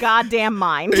losing his goddamn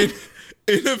mind.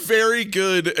 In a very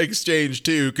good exchange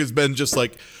too, because Ben's just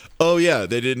like, oh yeah,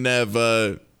 they didn't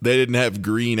have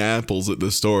green apples at the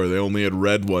store. They only had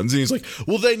red ones. And he's like,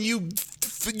 well then you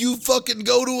fucking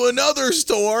go to another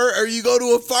store, or you go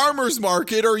to a farmer's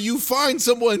market, or you find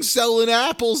someone selling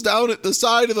apples down at the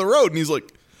side of the road. And he's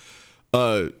like,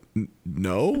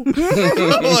 no.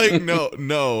 I'm like,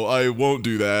 no, I won't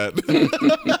do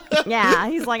that. Yeah,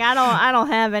 he's like, I don't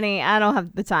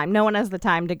have the time. No one has the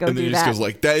time to go do that. And then he just goes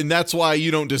like that, and that's why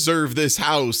you don't deserve this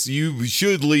house. You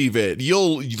should leave it.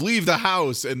 You'll leave the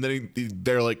house. And then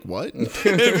they're like, what? And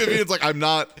Vivian's like, I'm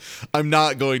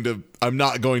not going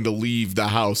to leave the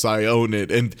house. I own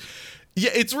it. And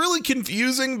yeah, it's really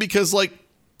confusing because like,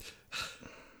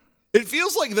 it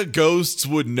feels like the ghosts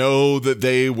would know that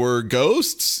they were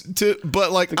ghosts,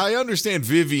 but like I understand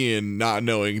Vivian not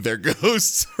knowing they're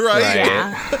ghosts, right?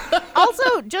 Yeah.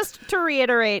 Also, just to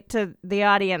reiterate to the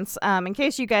audience, in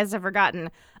case you guys have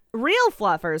forgotten, real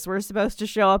fluffers were supposed to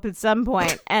show up at some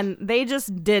point, and they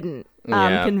just didn't,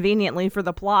 conveniently for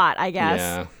the plot, I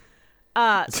guess.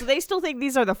 Yeah. So they still think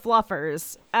these are the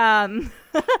fluffers.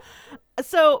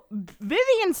 So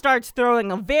Vivian starts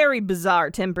throwing a very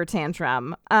bizarre temper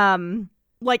tantrum.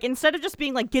 Like instead of just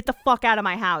being like, get the fuck out of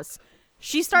my house,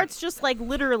 she starts just like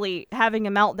literally having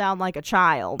a meltdown like a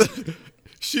child.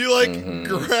 She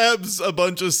grabs a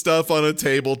bunch of stuff on a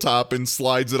tabletop and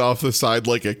slides it off the side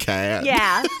like a cat.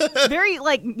 Yeah. Very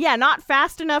not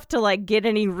fast enough to get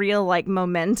any real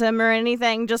momentum or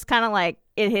anything. Just kind of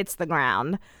it hits the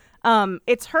ground.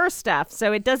 It's her stuff,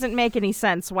 so it doesn't make any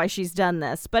sense why she's done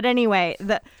this. But anyway,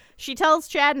 she tells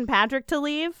Chad and Patrick to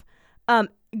leave.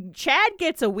 Chad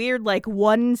gets a weird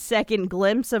 1 second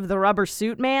glimpse of the rubber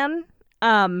suit man.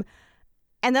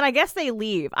 And then I guess they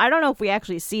leave. I don't know if we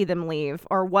actually see them leave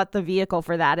or what the vehicle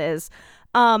for that is.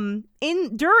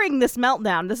 During this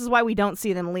meltdown, this is why we don't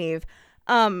see them leave.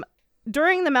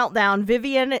 During the meltdown,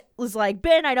 Vivian was like,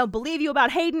 Ben, I don't believe you about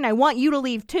Hayden. I want you to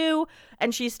leave too.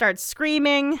 And she starts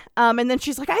screaming. And then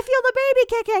she's like, I feel the baby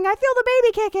kicking. I feel the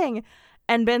baby kicking.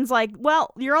 And Ben's like,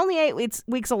 well, you're only 8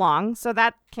 weeks along, so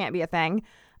that can't be a thing.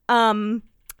 Vivian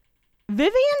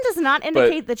does not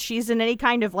indicate that she's in any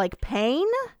kind of pain.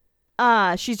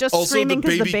 She's just also, screaming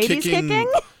because the baby's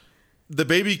kicking. The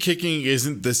baby kicking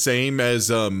isn't the same as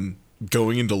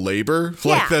going into labor.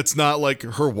 That's not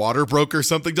her water broke or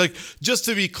something. Just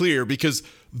to be clear, because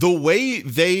the way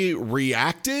they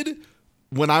reacted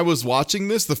when I was watching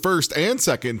this the first and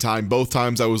second time, both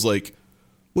times I was like,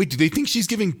 wait, do they think she's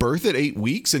giving birth at 8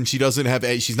 weeks and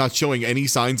she's not showing any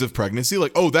signs of pregnancy?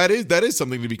 That is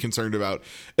something to be concerned about.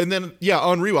 And then,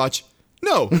 on rewatch,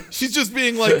 no, she's just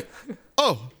being like,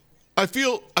 oh, I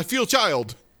feel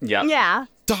child. Yeah. Yeah.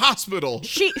 To hospital.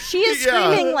 She is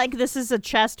screaming like this is a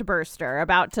chest burster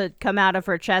about to come out of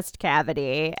her chest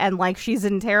cavity and she's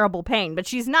in terrible pain, but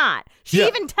she's not. She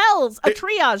even tells a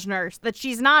triage nurse that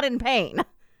she's not in pain.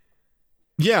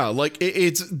 Yeah,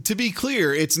 it's to be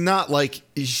clear, it's not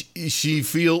she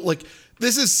feel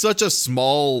this is such a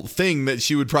small thing that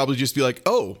she would probably just be like,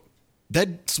 oh,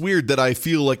 that's weird that I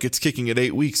feel like it's kicking at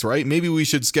 8 weeks, right? Maybe we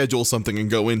should schedule something and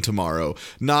go in tomorrow.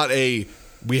 Not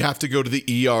we have to go to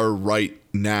the ER right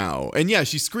now. And yeah,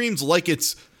 she screams like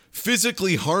it's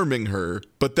physically harming her,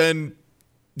 but then,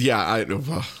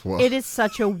 it is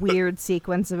such a weird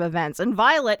sequence of events. And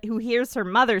Violet, who hears her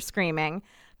mother screaming,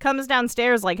 comes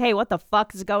downstairs like, hey, what the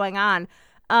fuck is going on?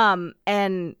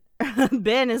 And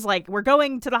Ben is like, we're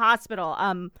going to the hospital.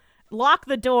 Lock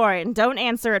the door and don't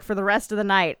answer it for the rest of the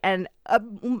night. And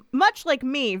much like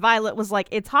me, Violet was like,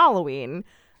 it's Halloween.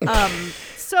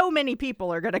 So many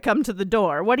people are going to come to the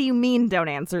door. What do you mean don't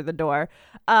answer the door?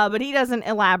 But he doesn't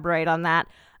elaborate on that.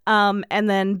 And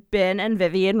then Ben and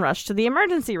Vivian rush to the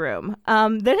emergency room.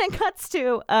 Then it cuts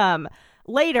to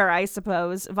later, I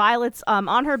suppose. Violet's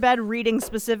on her bed reading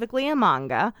specifically a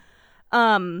manga.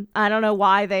 I don't know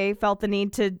why they felt the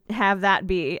need to have that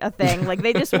be a thing.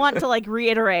 They just want to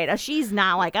reiterate she's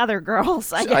not like other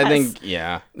girls, I guess. I think,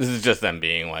 this is just them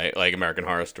being like American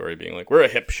Horror Story being we're a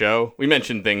hip show. We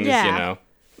mention things,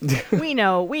 we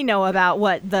know about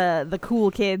what the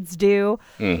cool kids do.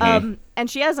 Mm-hmm. And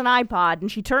she has an iPod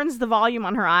and she turns the volume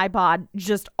on her iPod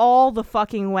just all the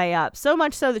fucking way up. So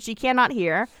much so that she cannot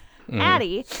hear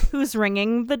Addie, who's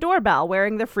ringing the doorbell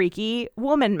wearing the freaky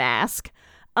woman mask.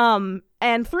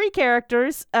 And 3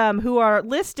 characters who are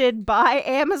listed by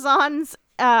Amazon's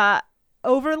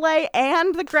overlay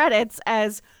and the credits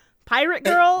as Pirate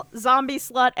Girl, Zombie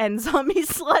Slut, and Zombie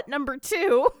Slut number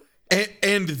 2.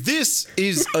 And this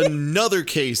is another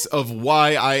case of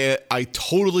why I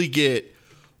totally get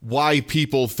why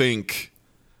people think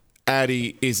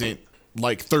Addie isn't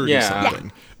 30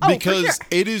 something. Yeah. Because for sure.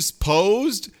 it is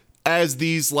posed as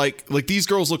these these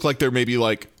girls look like they're maybe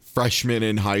freshmen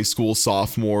in high school,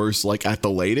 sophomores, at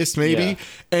the latest, maybe. Yeah.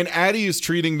 And Addie is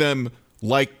treating them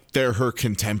like they're her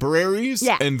contemporaries,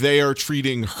 and they are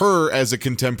treating her as a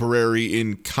contemporary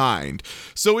in kind.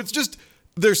 So it's just,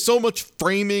 there's so much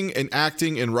framing and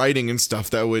acting and writing and stuff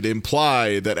that would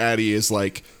imply that Addie is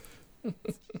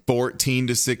 14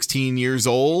 to 16 years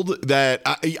old, that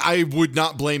I would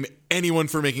not blame anyone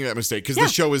for making that mistake, because the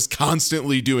show is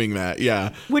constantly doing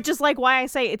that. Which is why I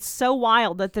say it's so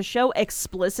wild that the show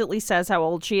explicitly says how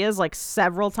old she is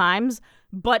several times,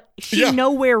 but she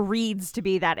nowhere reads to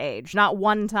be that age, not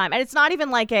one time. And it's not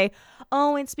even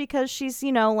it's because she's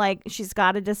she's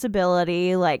got a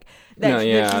disability they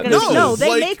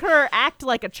make her act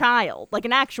like a child, like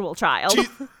an actual child.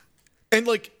 And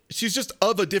she's just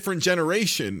of a different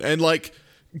generation, and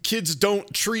kids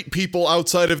don't treat people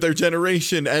outside of their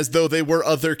generation as though they were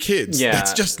other kids.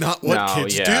 That's just not what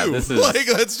kids do. This is,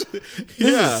 this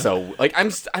is so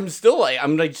I'm still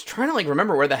I'm just trying to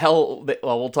remember where the hell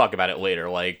we'll talk about it later,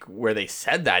 where they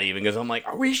said that, even because I'm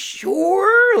are we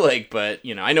sure? But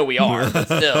I know we are, but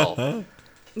still.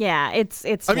 Yeah, it's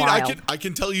I mean, wild. I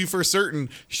can tell you for certain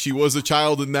she was a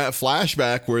child in that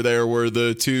flashback where there were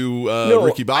the two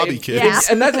Ricky Bobby kids. Yeah.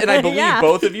 And I believe Yeah.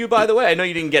 both of you, by the way. I know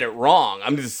you didn't get it wrong.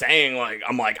 I'm just saying,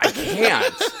 I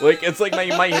can't. Like, it's like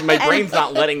my brain's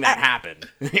not letting that happen.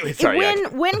 Anyway, sorry.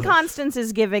 When Constance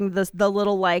is giving the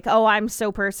little like, oh, I'm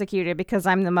so persecuted because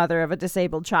I'm the mother of a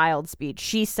disabled child speech,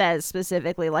 she says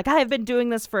specifically like, I have been doing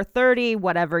this for 30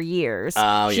 whatever years.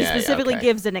 Oh, she specifically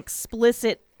gives an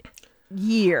explicit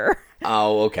year.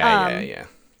 Oh, okay. Yeah.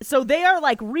 So they are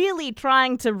like really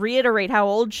trying to reiterate how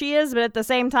old she is, but at the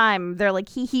same time, they're like,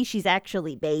 she's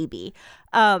actually baby.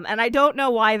 And I don't know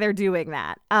why they're doing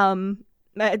that.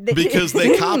 Because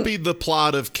they copied the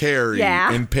plot of Carrie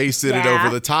and pasted it over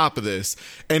the top of this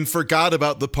and forgot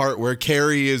about the part where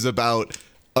Carrie is about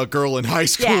a girl in high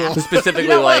school. Yeah. Specifically,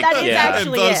 that is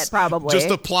actually and thus, it, probably.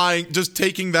 Just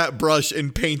taking that brush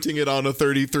and painting it on a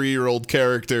 33-year-old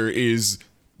character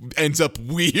ends up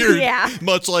weird. Yeah.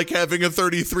 Much like having a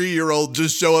 33-year-old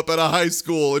just show up at a high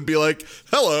school and be like,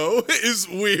 hello, is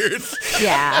weird.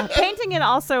 Yeah. Painting it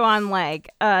also on like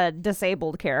a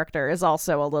disabled character is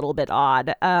also a little bit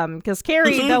odd. Because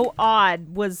Carrie, though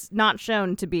odd, was not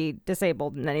shown to be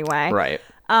disabled in any way. Right.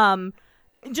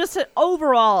 Just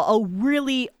overall a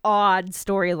really odd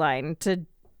storyline to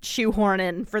shoehorn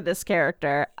in for this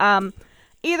character.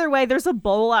 Either way, there's a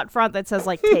bowl out front that says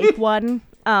like take one.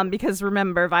 Because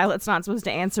remember, Violet's not supposed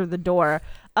to answer the door.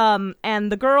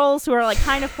 And the girls who are like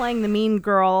kind of playing the mean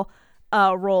girl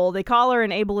role, they call her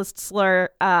an ableist slur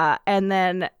and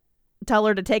then tell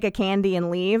her to take a candy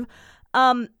and leave.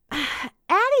 Addie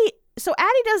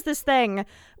does this thing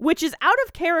which is out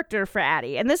of character for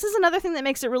Addie. And this is another thing that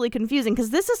makes it really confusing because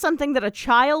this is something that a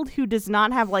child who does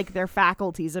not have like their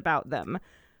faculties about them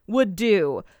would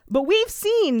do. But we've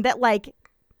seen that like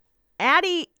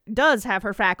Addie does have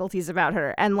her faculties about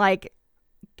her and like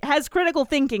has critical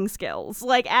thinking skills.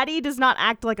 Like Addie does not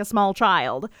act like a small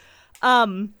child.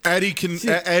 Addie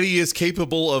is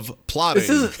capable of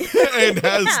plotting and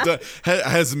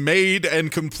has made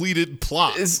and completed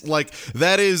plots. Like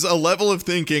that is a level of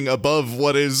thinking above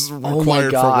what is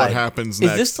required for what happens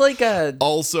next. Is this like a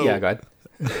also? Yeah, go ahead.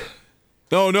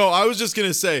 No. I was just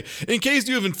gonna say, in case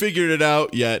you haven't figured it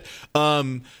out yet,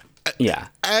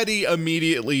 Addie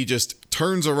immediately just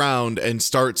turns around and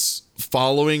starts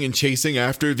following and chasing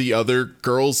after the other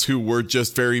girls who were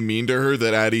just very mean to her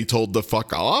that Addie told to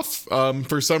fuck off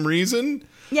for some reason.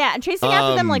 Yeah, and chasing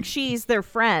after them like she's their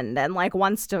friend and like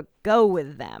wants to go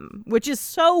with them, which is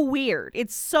so weird.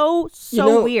 It's so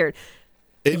weird.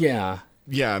 Yeah,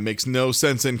 it makes no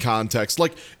sense in context.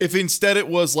 Like, if instead it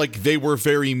was like they were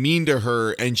very mean to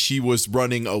her and she was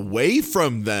running away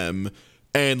from them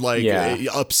and like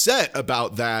upset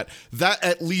about that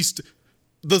at least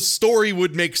the story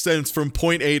would make sense from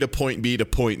point A to point B to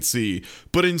point C.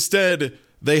 But instead,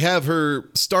 they have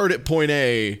her start at point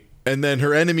A, and then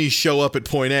her enemies show up at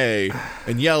point A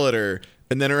and yell at her,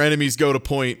 and then her enemies go to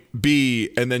point B,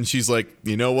 and then she's like,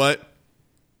 you know what?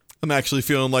 I'm actually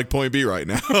feeling like point B right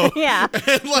now. Yeah.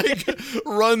 And like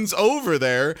runs over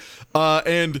there.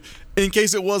 And in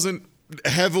case it wasn't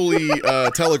heavily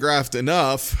telegraphed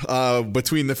enough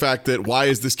between the fact that why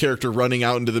is this character running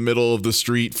out into the middle of the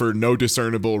street for no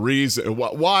discernible reason?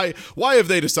 Why have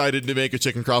they decided to make a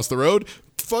chicken cross the road?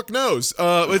 Fuck knows.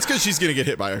 It's because she's gonna get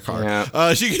hit by a car.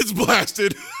 Yeah. She gets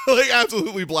blasted, like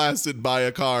absolutely blasted by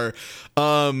a car.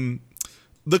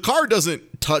 The car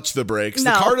doesn't touch the brakes.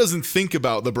 No. The car doesn't think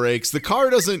about the brakes. The car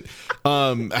doesn't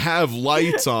have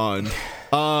lights on.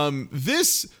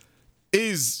 This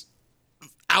is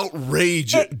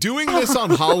outrageous. Doing this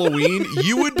on Halloween,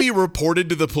 you would be reported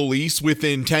to the police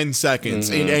within 10 seconds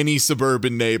in any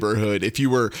suburban neighborhood if you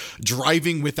were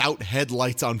driving without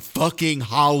headlights on fucking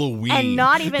Halloween. And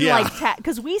not even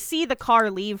because we see the car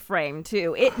leave frame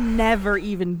too. It never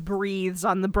even breathes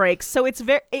on the brakes. So it's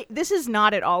this is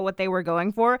not at all what they were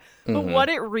going for. But what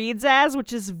it reads as,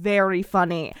 which is very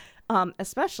funny,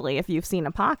 especially if you've seen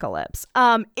Apocalypse,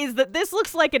 is that this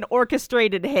looks like an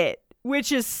orchestrated hit.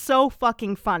 Which is so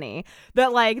fucking funny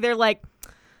that like they're like,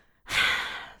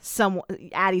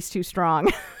 Addie's too strong.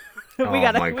 we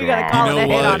gotta call it a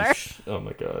hit on her. Oh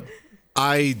my god.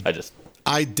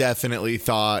 I definitely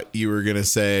thought you were gonna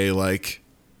say like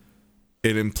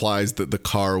it implies that the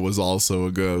car was also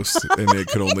a ghost and it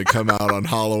could only come out on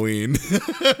Halloween.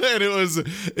 And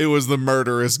it was the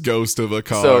murderous ghost of a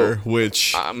car,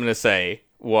 which I'm gonna say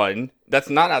one. That's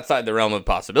not outside the realm of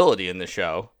possibility in the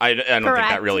show. I don't think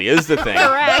that really is the thing.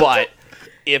 But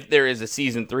if there is a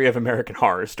season 3 of American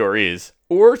Horror Stories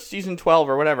or season 12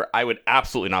 or whatever, I would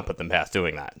absolutely not put them past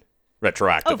doing that.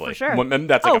 retroactively. Oh, for sure.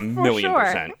 That's like a for million sure.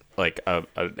 percent like an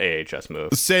AHS move.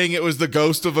 Saying it was the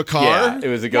ghost of a car? Yeah, it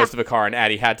was a ghost of a car, and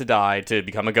Addie had to die to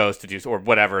become a ghost to do, or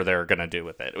whatever they're gonna do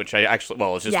with it. Which I actually,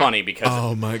 well, it's just funny because,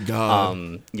 oh my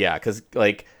god, because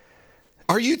like,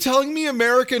 are you telling me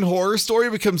American Horror Story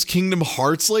becomes Kingdom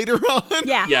Hearts later on?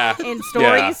 Yeah. In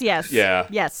stories, yes. Yeah.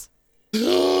 Yes.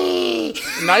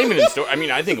 Not even in story. I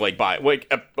mean, I think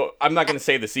I'm not gonna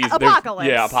say the season. Apocalypse.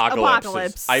 Yeah, Apocalypse.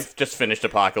 Apocalypse. I've just finished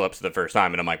Apocalypse the first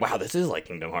time, and I'm like, wow, this is like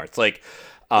Kingdom Hearts. Like,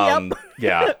 Yep.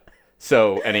 yeah.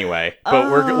 So anyway,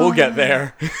 but we'll get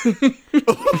there.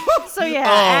 So yeah,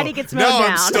 Addie gets mowed now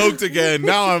down. I'm stoked again.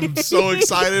 Now I'm so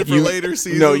excited for later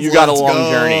seasons. No, you got a Let's long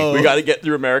go. journey. We got to get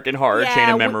through American Horror, Yeah, Chain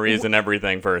of Memories, and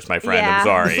everything first, my friend. I'm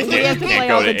sorry. We have to play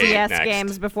all the DS next.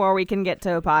 games before we can get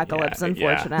to Apocalypse, Yeah,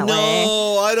 unfortunately.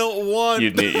 No, I don't want.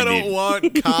 I don't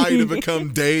want Kai to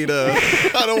become Data.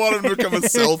 I don't want him to become a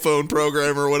cell phone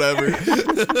program or whatever.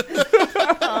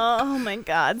 Oh my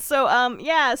god. So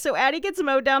so Addie gets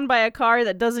mowed down by a car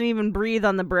that doesn't even breathe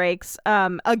on the brakes.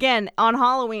 Again, on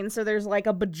Halloween, so there's like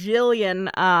a bajillion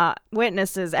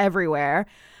witnesses everywhere.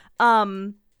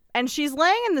 And she's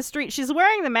laying in the street. She's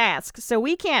wearing the mask, so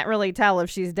we can't really tell if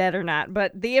she's dead or not,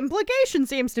 but the implication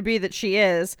seems to be that she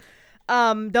is.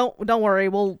 Don't worry,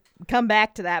 we'll come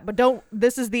back to that, but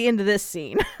this is the end of this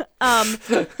scene.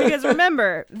 Because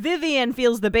remember, Vivian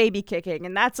feels the baby kicking,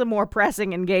 and that's a more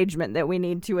pressing engagement that we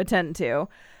need to attend to.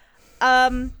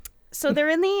 So they're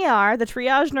in the ER. The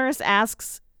triage nurse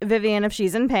asks Vivian if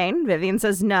she's in pain. Vivian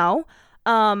says no.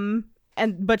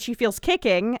 But she feels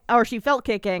kicking, or she felt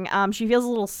kicking. She feels a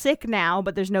little sick now,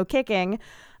 but there's no kicking.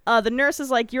 The nurse is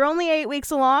like, you're only 8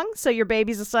 weeks along, so your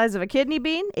baby's the size of a kidney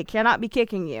bean. It cannot be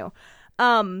kicking you.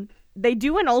 They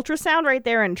do an ultrasound right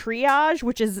there in triage,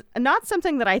 which is not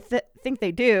something that I think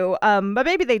they do, but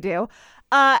maybe they do.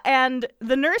 And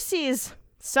the nurse sees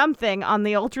something on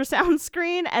the ultrasound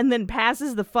screen and then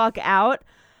passes the fuck out.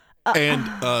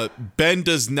 And Ben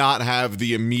does not have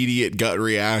the immediate gut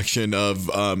reaction of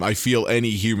I feel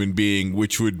any human being,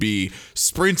 which would be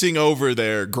sprinting over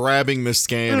there, grabbing the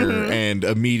scanner, and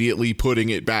immediately putting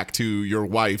it back to your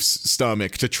wife's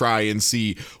stomach to try and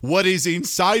see what is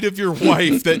inside of your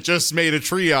wife that just made a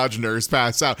triage nurse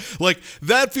pass out. Like,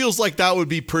 that feels like that would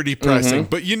be pretty pressing.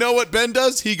 But you know what Ben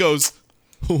does? He goes,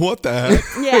 what the heck?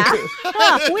 Yeah.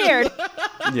 Huh, weird.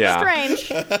 Yeah.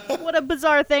 Strange. What a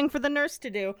bizarre thing for the nurse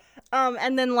to do.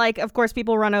 And then, like, of course,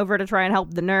 people run over to try and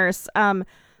help the nurse. And,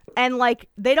 like,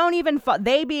 they don't even,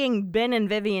 they being Ben and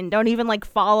Vivian, don't even, like,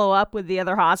 follow up with the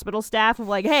other hospital staff of,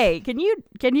 like, hey, can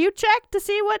you check to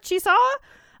see what she saw?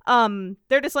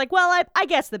 They're just like, well, I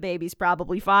guess the baby's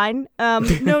probably fine.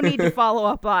 No need to follow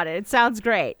up on it. It sounds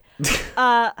great.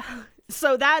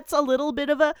 So that's a little bit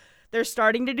of they're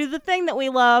starting to do the thing that we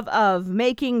love of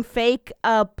making fake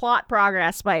plot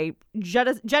progress by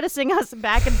jettisoning us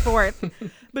back and forth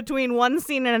between one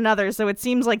scene and another, so it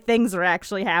seems like things are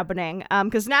actually happening.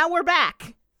 Because now we're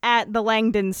back at the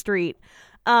Langdon Street.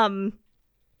 And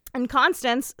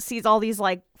Constance sees all these,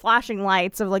 like, flashing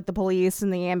lights of, like, the police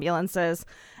and the ambulances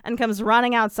and comes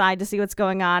running outside to see what's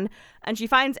going on. And she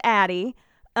finds Addie.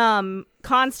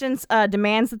 Constance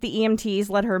demands that the EMTs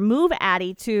let her move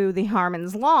Addie to the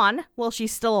Harmon's lawn while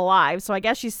she's still alive. So I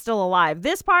guess she's still alive.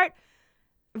 This part,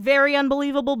 very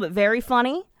unbelievable, but very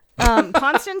funny.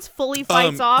 Constance fully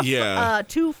fights off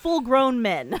two full-grown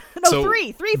men.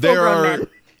 Three full-grown men.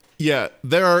 Yeah,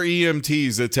 there are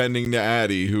EMTs attending to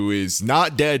Addie, who is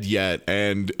not dead yet,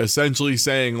 and essentially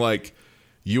saying, like,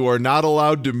 you are not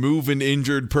allowed to move an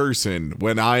injured person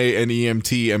when I, an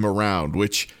EMT, am around,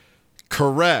 which...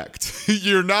 Correct.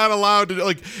 You're not allowed to,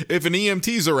 like, if an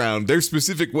EMT's around, there's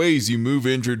specific ways you move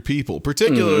injured people,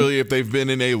 particularly if they've been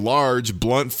in a large,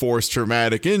 blunt force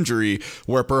traumatic injury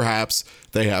where perhaps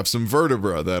they have some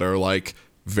vertebra that are, like,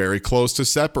 very close to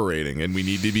separating, and we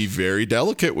need to be very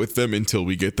delicate with them until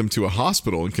we get them to a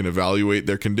hospital and can evaluate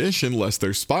their condition, lest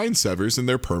their spine severs and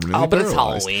they're permanently but paralyzed.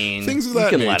 It's Halloween. Things of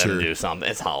that you can nature. let him do something.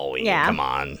 It's Halloween. Yeah. Come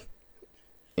on.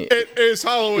 It is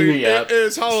Halloween. Yep. It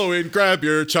is Halloween. Grab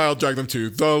your child, drag them to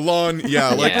the lawn. Yeah,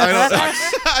 like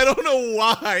I don't know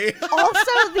why.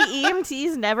 Also, the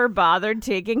EMTs never bothered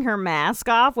taking her mask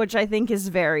off, which I think is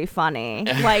very funny.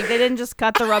 Like, they didn't just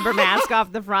cut the rubber mask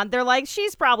off the front. They're like,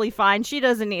 she's probably fine. She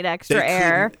doesn't need extra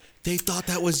air. They thought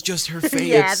that was just her face.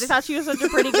 Yeah, they thought she was such a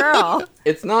pretty girl.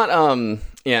 It's not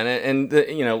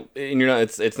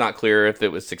it's not clear if it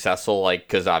was successful, like,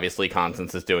 because obviously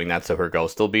Constance is doing that, so her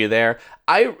ghost will be there.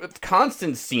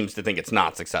 Constance seems to think it's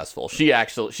not successful. She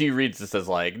reads this as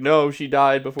like, no, she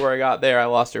died before I got there, I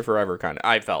lost her forever, kind of.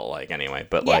 I felt like, anyway,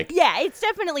 but yeah, it's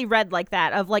definitely read like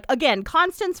that. Of like, again,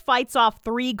 Constance fights off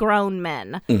 3 grown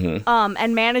men,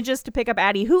 and manages to pick up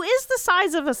Addie, who is the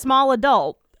size of a small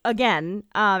adult. Again,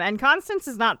 and Constance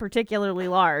is not particularly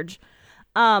large,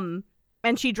 and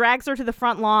she drags her to the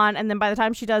front lawn, and then by the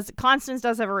time she does, Constance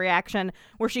does have a reaction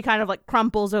where she kind of like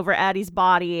crumples over Addie's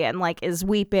body and like is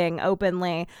weeping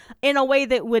openly in a way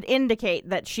that would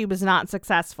indicate that she was not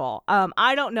successful.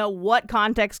 I don't know what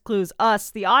context clues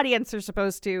us, the audience, are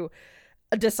supposed to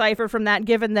decipher from that,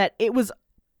 given that it was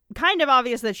kind of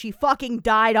obvious that she fucking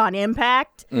died on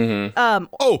impact. We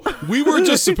were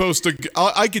just supposed to,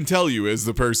 I can tell you as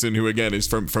the person who again is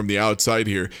from the outside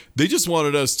here, they just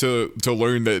wanted us to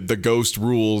learn that the ghost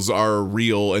rules are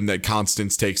real and that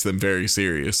Constance takes them very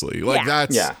seriously. Like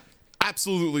that's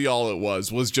absolutely all it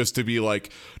was just to be like,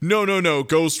 no,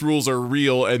 ghost rules are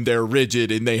real and they're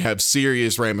rigid and they have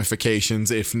serious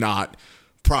ramifications if not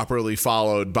properly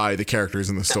followed by the characters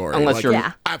in the story. Unless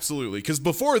you're absolutely, because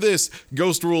before this,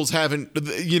 ghost rules haven't,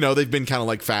 they've been kind of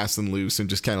like fast and loose and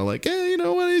just kind of like, hey,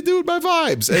 what do you do with my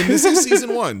vibes? And this is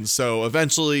season 1, so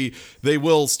eventually they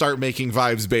will start making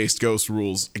vibes based ghost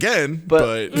rules again,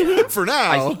 but for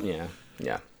now,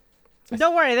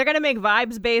 don't worry, they're gonna make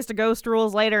vibes based ghost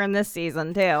rules later in this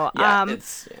season too.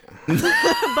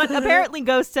 But apparently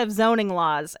ghosts have zoning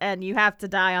laws and you have to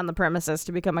die on the premises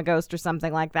to become a ghost or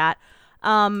something like that.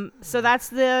 So that's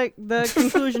the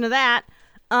conclusion of that.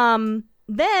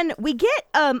 Then we get,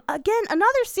 again,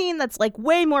 another scene that's like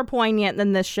way more poignant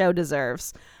than this show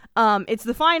deserves. It's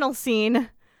the final scene,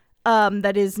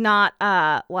 that is not,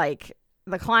 like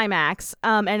the climax.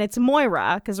 And it's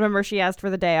Moira, because remember she asked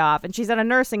for the day off and she's at a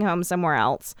nursing home somewhere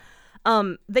else.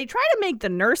 They try to make the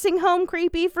nursing home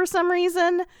creepy for some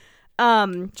reason.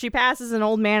 She passes an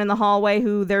old man in the hallway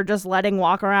who they're just letting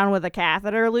walk around with a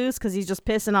catheter loose because he's just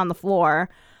pissing on the floor.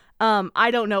 I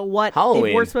don't know what,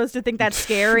 if we're supposed to think that's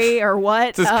scary or what.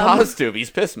 It's his costume. He's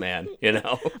Piss Man,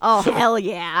 Oh, hell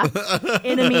yeah.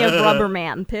 Enemy of Rubber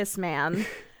Man, Piss Man.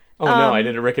 Oh, no, I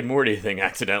did a Rick and Morty thing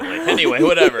accidentally. Anyway,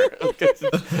 whatever.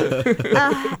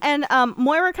 And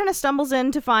Moira kind of stumbles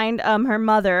in to find her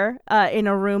mother in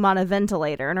a room on a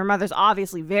ventilator. And her mother's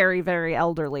obviously very, very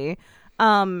elderly.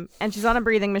 And she's on a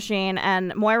breathing machine,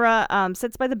 and Moira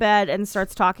sits by the bed and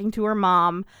starts talking to her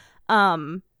mom.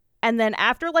 And then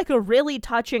after like a really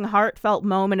touching, heartfelt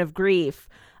moment of grief,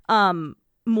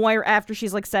 Moira, after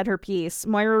she's like said her piece,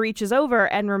 Moira reaches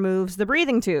over and removes the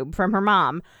breathing tube from her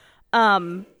mom.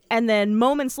 And then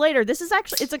moments later, this is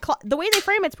actually, the way they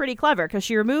frame it's pretty clever, because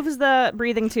she removes the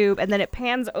breathing tube and then it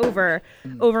pans over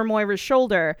Moira's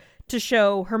shoulder to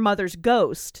show her mother's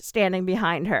ghost standing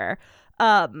behind her.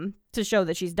 To show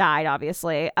that she's died,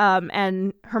 obviously.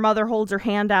 And her mother holds her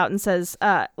hand out and says,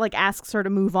 asks her to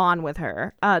move on with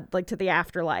her, to the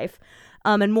afterlife.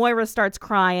 And Moira starts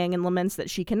crying and laments that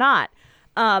she cannot.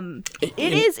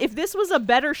 If this was a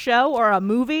better show or a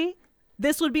movie,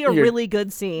 this would be a really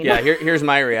good scene. Yeah, here's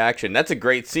my reaction. That's a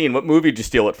great scene. What movie did you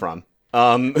steal it from?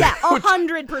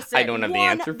 100%. I don't have the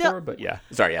answer for, but yeah.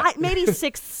 Sorry, yeah. Maybe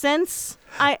Sixth Sense.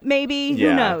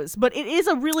 Who knows? But it is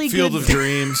a really Field good of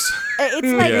Dreams.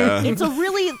 It's a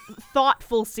really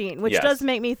thoughtful scene, which does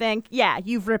make me think,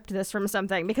 you've ripped this from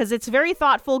something, because it's very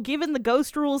thoughtful. Given the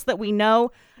ghost rules that we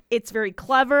know, it's very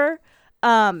clever.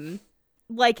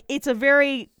 It's a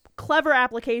very clever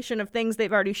application of things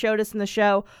they've already showed us in the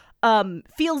show.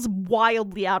 Feels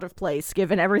wildly out of place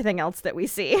given everything else that we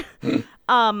see.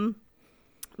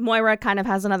 Moira kind of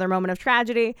has another moment of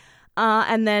tragedy,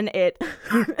 and then it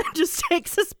just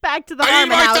takes us back to the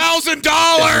Harmon house. I need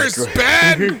my $1,000,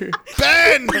 Ben!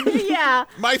 Ben! Yeah.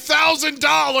 My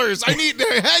 $1,000! I need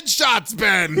headshots,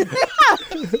 Ben!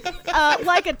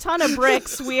 Like a ton of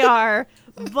bricks, we are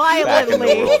violently back in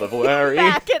the world of Larry.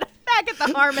 Back at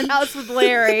the Harmon house with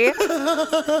Larry,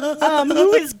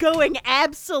 who is going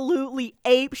absolutely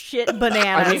ape shit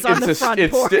bananas on the front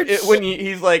porch. When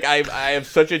he's like, I have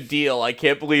such a deal. I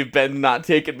can't believe Ben's not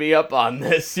taking me up on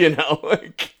this, I'm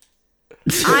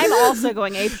also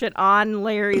going apeshit on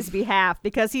Larry's behalf,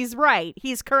 because he's right.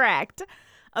 He's correct.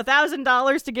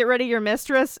 $1,000 to get rid of your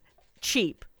mistress,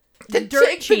 cheap.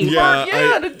 Dirt cheap.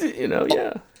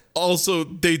 Yeah. Also,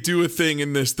 they do a thing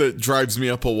in this that drives me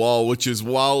up a wall, which is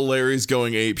while Larry's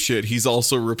going apeshit, he's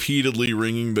also repeatedly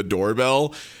ringing the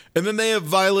doorbell. And then they have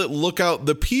Violet look out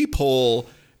the peephole,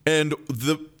 and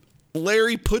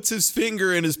Larry puts his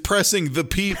finger and is pressing the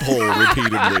peephole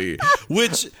repeatedly,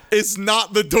 which is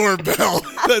not the doorbell.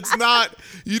 That's not,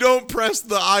 you don't press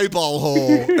the eyeball hole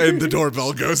and the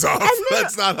doorbell goes off.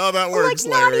 That's not how that works,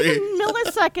 like, not Larry. even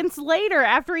milliseconds later,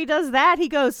 after he does that, he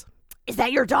goes, "Is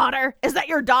that your daughter? Is that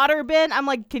your daughter, Ben?" I'm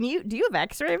like, do you have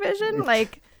x-ray vision?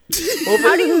 Like,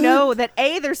 how do you know that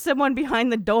A, there's someone behind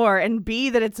the door, and B,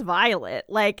 that it's Violet?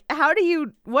 Like, what are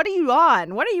you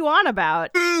on? What are you on about?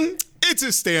 It's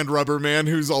his stand rubber man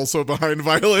who's also behind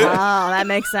Violet. Oh, that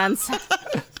makes sense.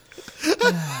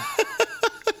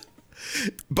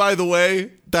 By the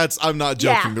way, I'm not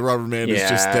joking. Yeah. The rubber man is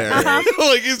just there.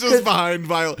 Like, he's just behind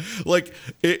Violet. Like,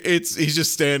 he's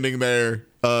just standing there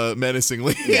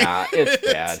menacingly. Yeah,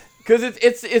 it's bad. Because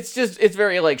it's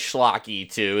very, like, schlocky,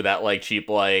 too. That, like, cheap,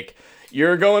 like,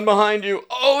 you're going behind you.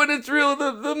 Oh, and it's real.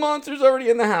 The monster's already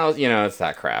in the house. You know, it's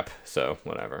that crap. So,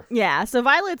 whatever. Yeah, so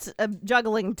Violet's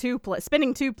juggling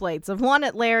spinning two plates, of one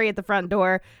at Larry at the front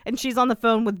door, and she's on the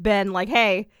phone with Ben, like,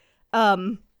 "Hey,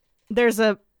 there's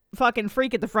a fucking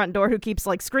freak at the front door who keeps,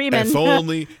 like, screaming."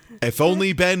 If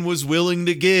only Ben was willing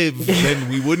to give, then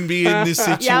we wouldn't be in this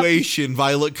situation. Yep.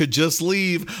 Violet could just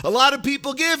leave. A lot of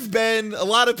people give, Ben. A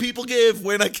lot of people give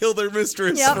when I kill their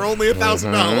mistress for only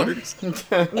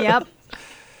 $1,000. Yep.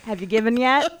 Have you given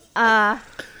yet? And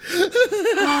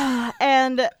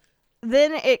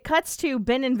then it cuts to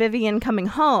Ben and Vivian coming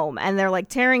home, and they're, like,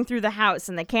 tearing through the house,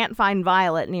 and they can't find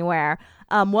Violet anywhere.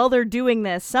 While they're doing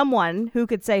this, someone, who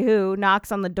could say who,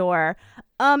 knocks on the door.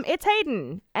 It's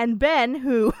Hayden. And Ben,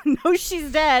 who knows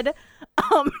she's dead,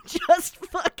 just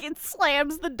fucking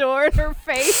slams the door in her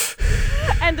face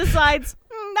and decides,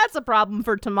 that's a problem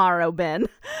for tomorrow, Ben.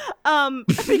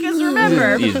 Because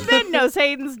remember, Ben knows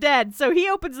Hayden's dead, so he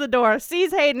opens the door,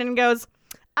 sees Hayden, and goes,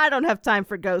 "I don't have time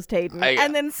for Ghost Hayden,"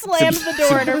 and then slams the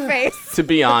door in her face. To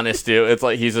be honest, dude, it's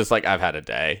like he's just like, "I've had a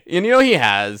day." And you know he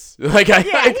has. Like, I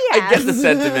get the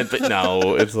sentiment, but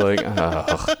no, it's like,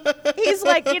 oh. He's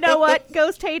like, "You know what?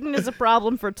 Ghost Hayden is a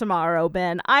problem for tomorrow,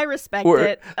 Ben. I respect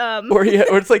it." Or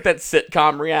it's like that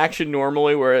sitcom reaction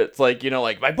normally where it's like, you know,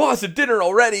 like, "My boss had dinner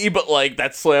already," but like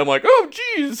that slam, like, "Oh,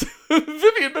 geez,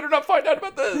 Vivian better not find out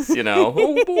about this," you know?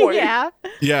 Oh boy.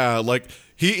 Yeah, like.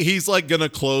 He's like gonna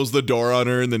close the door on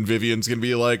her, and then Vivian's gonna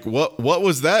be like, "What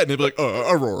was that?" And he'll be like,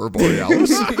 "Aurora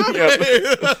Borealis."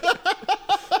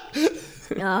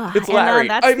 It's Larry.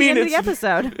 That's the end of the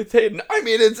episode. It's Hayden. I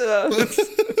mean, it's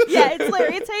yeah, it's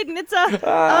Larry. It's Hayden. It's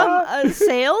a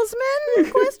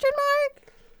salesman? Question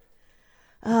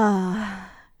mark.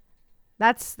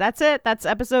 That's it. That's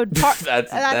episode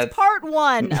that's part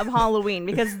 1 of Halloween,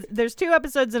 because there's 2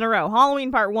 episodes in a row.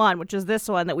 Halloween part 1, which is this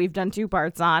one that we've done 2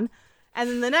 parts on. And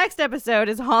then the next episode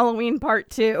is Halloween part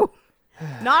 2.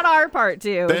 Not our part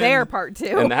 2, Ben, their part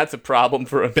 2. And that's a problem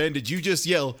for him. Ben, did you just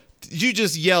yell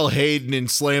Hayden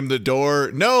and slam the door?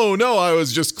 No, I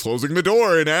was just closing the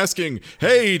door and asking,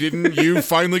 "Hey, didn't you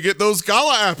finally get those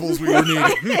gala apples we were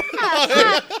needing?"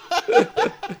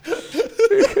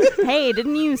 Hey,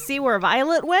 didn't you see where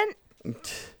Violet went?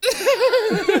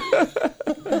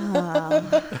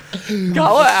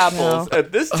 Gala apples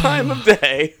at this time of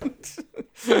day.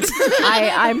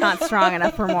 I'm not strong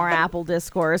enough for more apple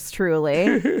discourse,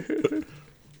 truly.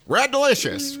 Red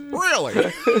delicious, really.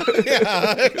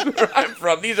 Yeah. Where I'm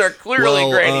from, these are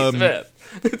clearly Granny Smith.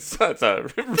 It's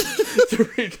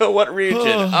what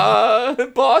region?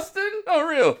 Boston? Oh,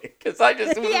 really? Because I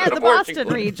just the Boston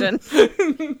region.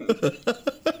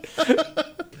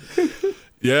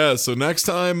 Yeah, so next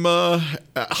time,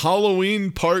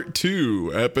 Halloween Part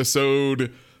 2,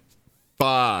 Episode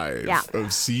 5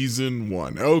 of Season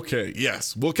 1. Okay,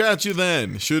 yes, we'll catch you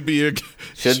then. Should be a good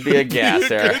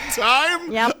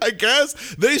time. Yep. I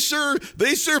guess they sure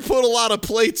put a lot of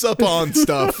plates up on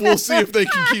stuff. We'll see if they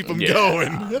can keep them going.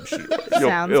 Sounds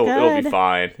good. It'll be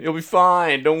fine. You'll be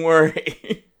fine. Don't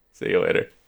worry. See you later.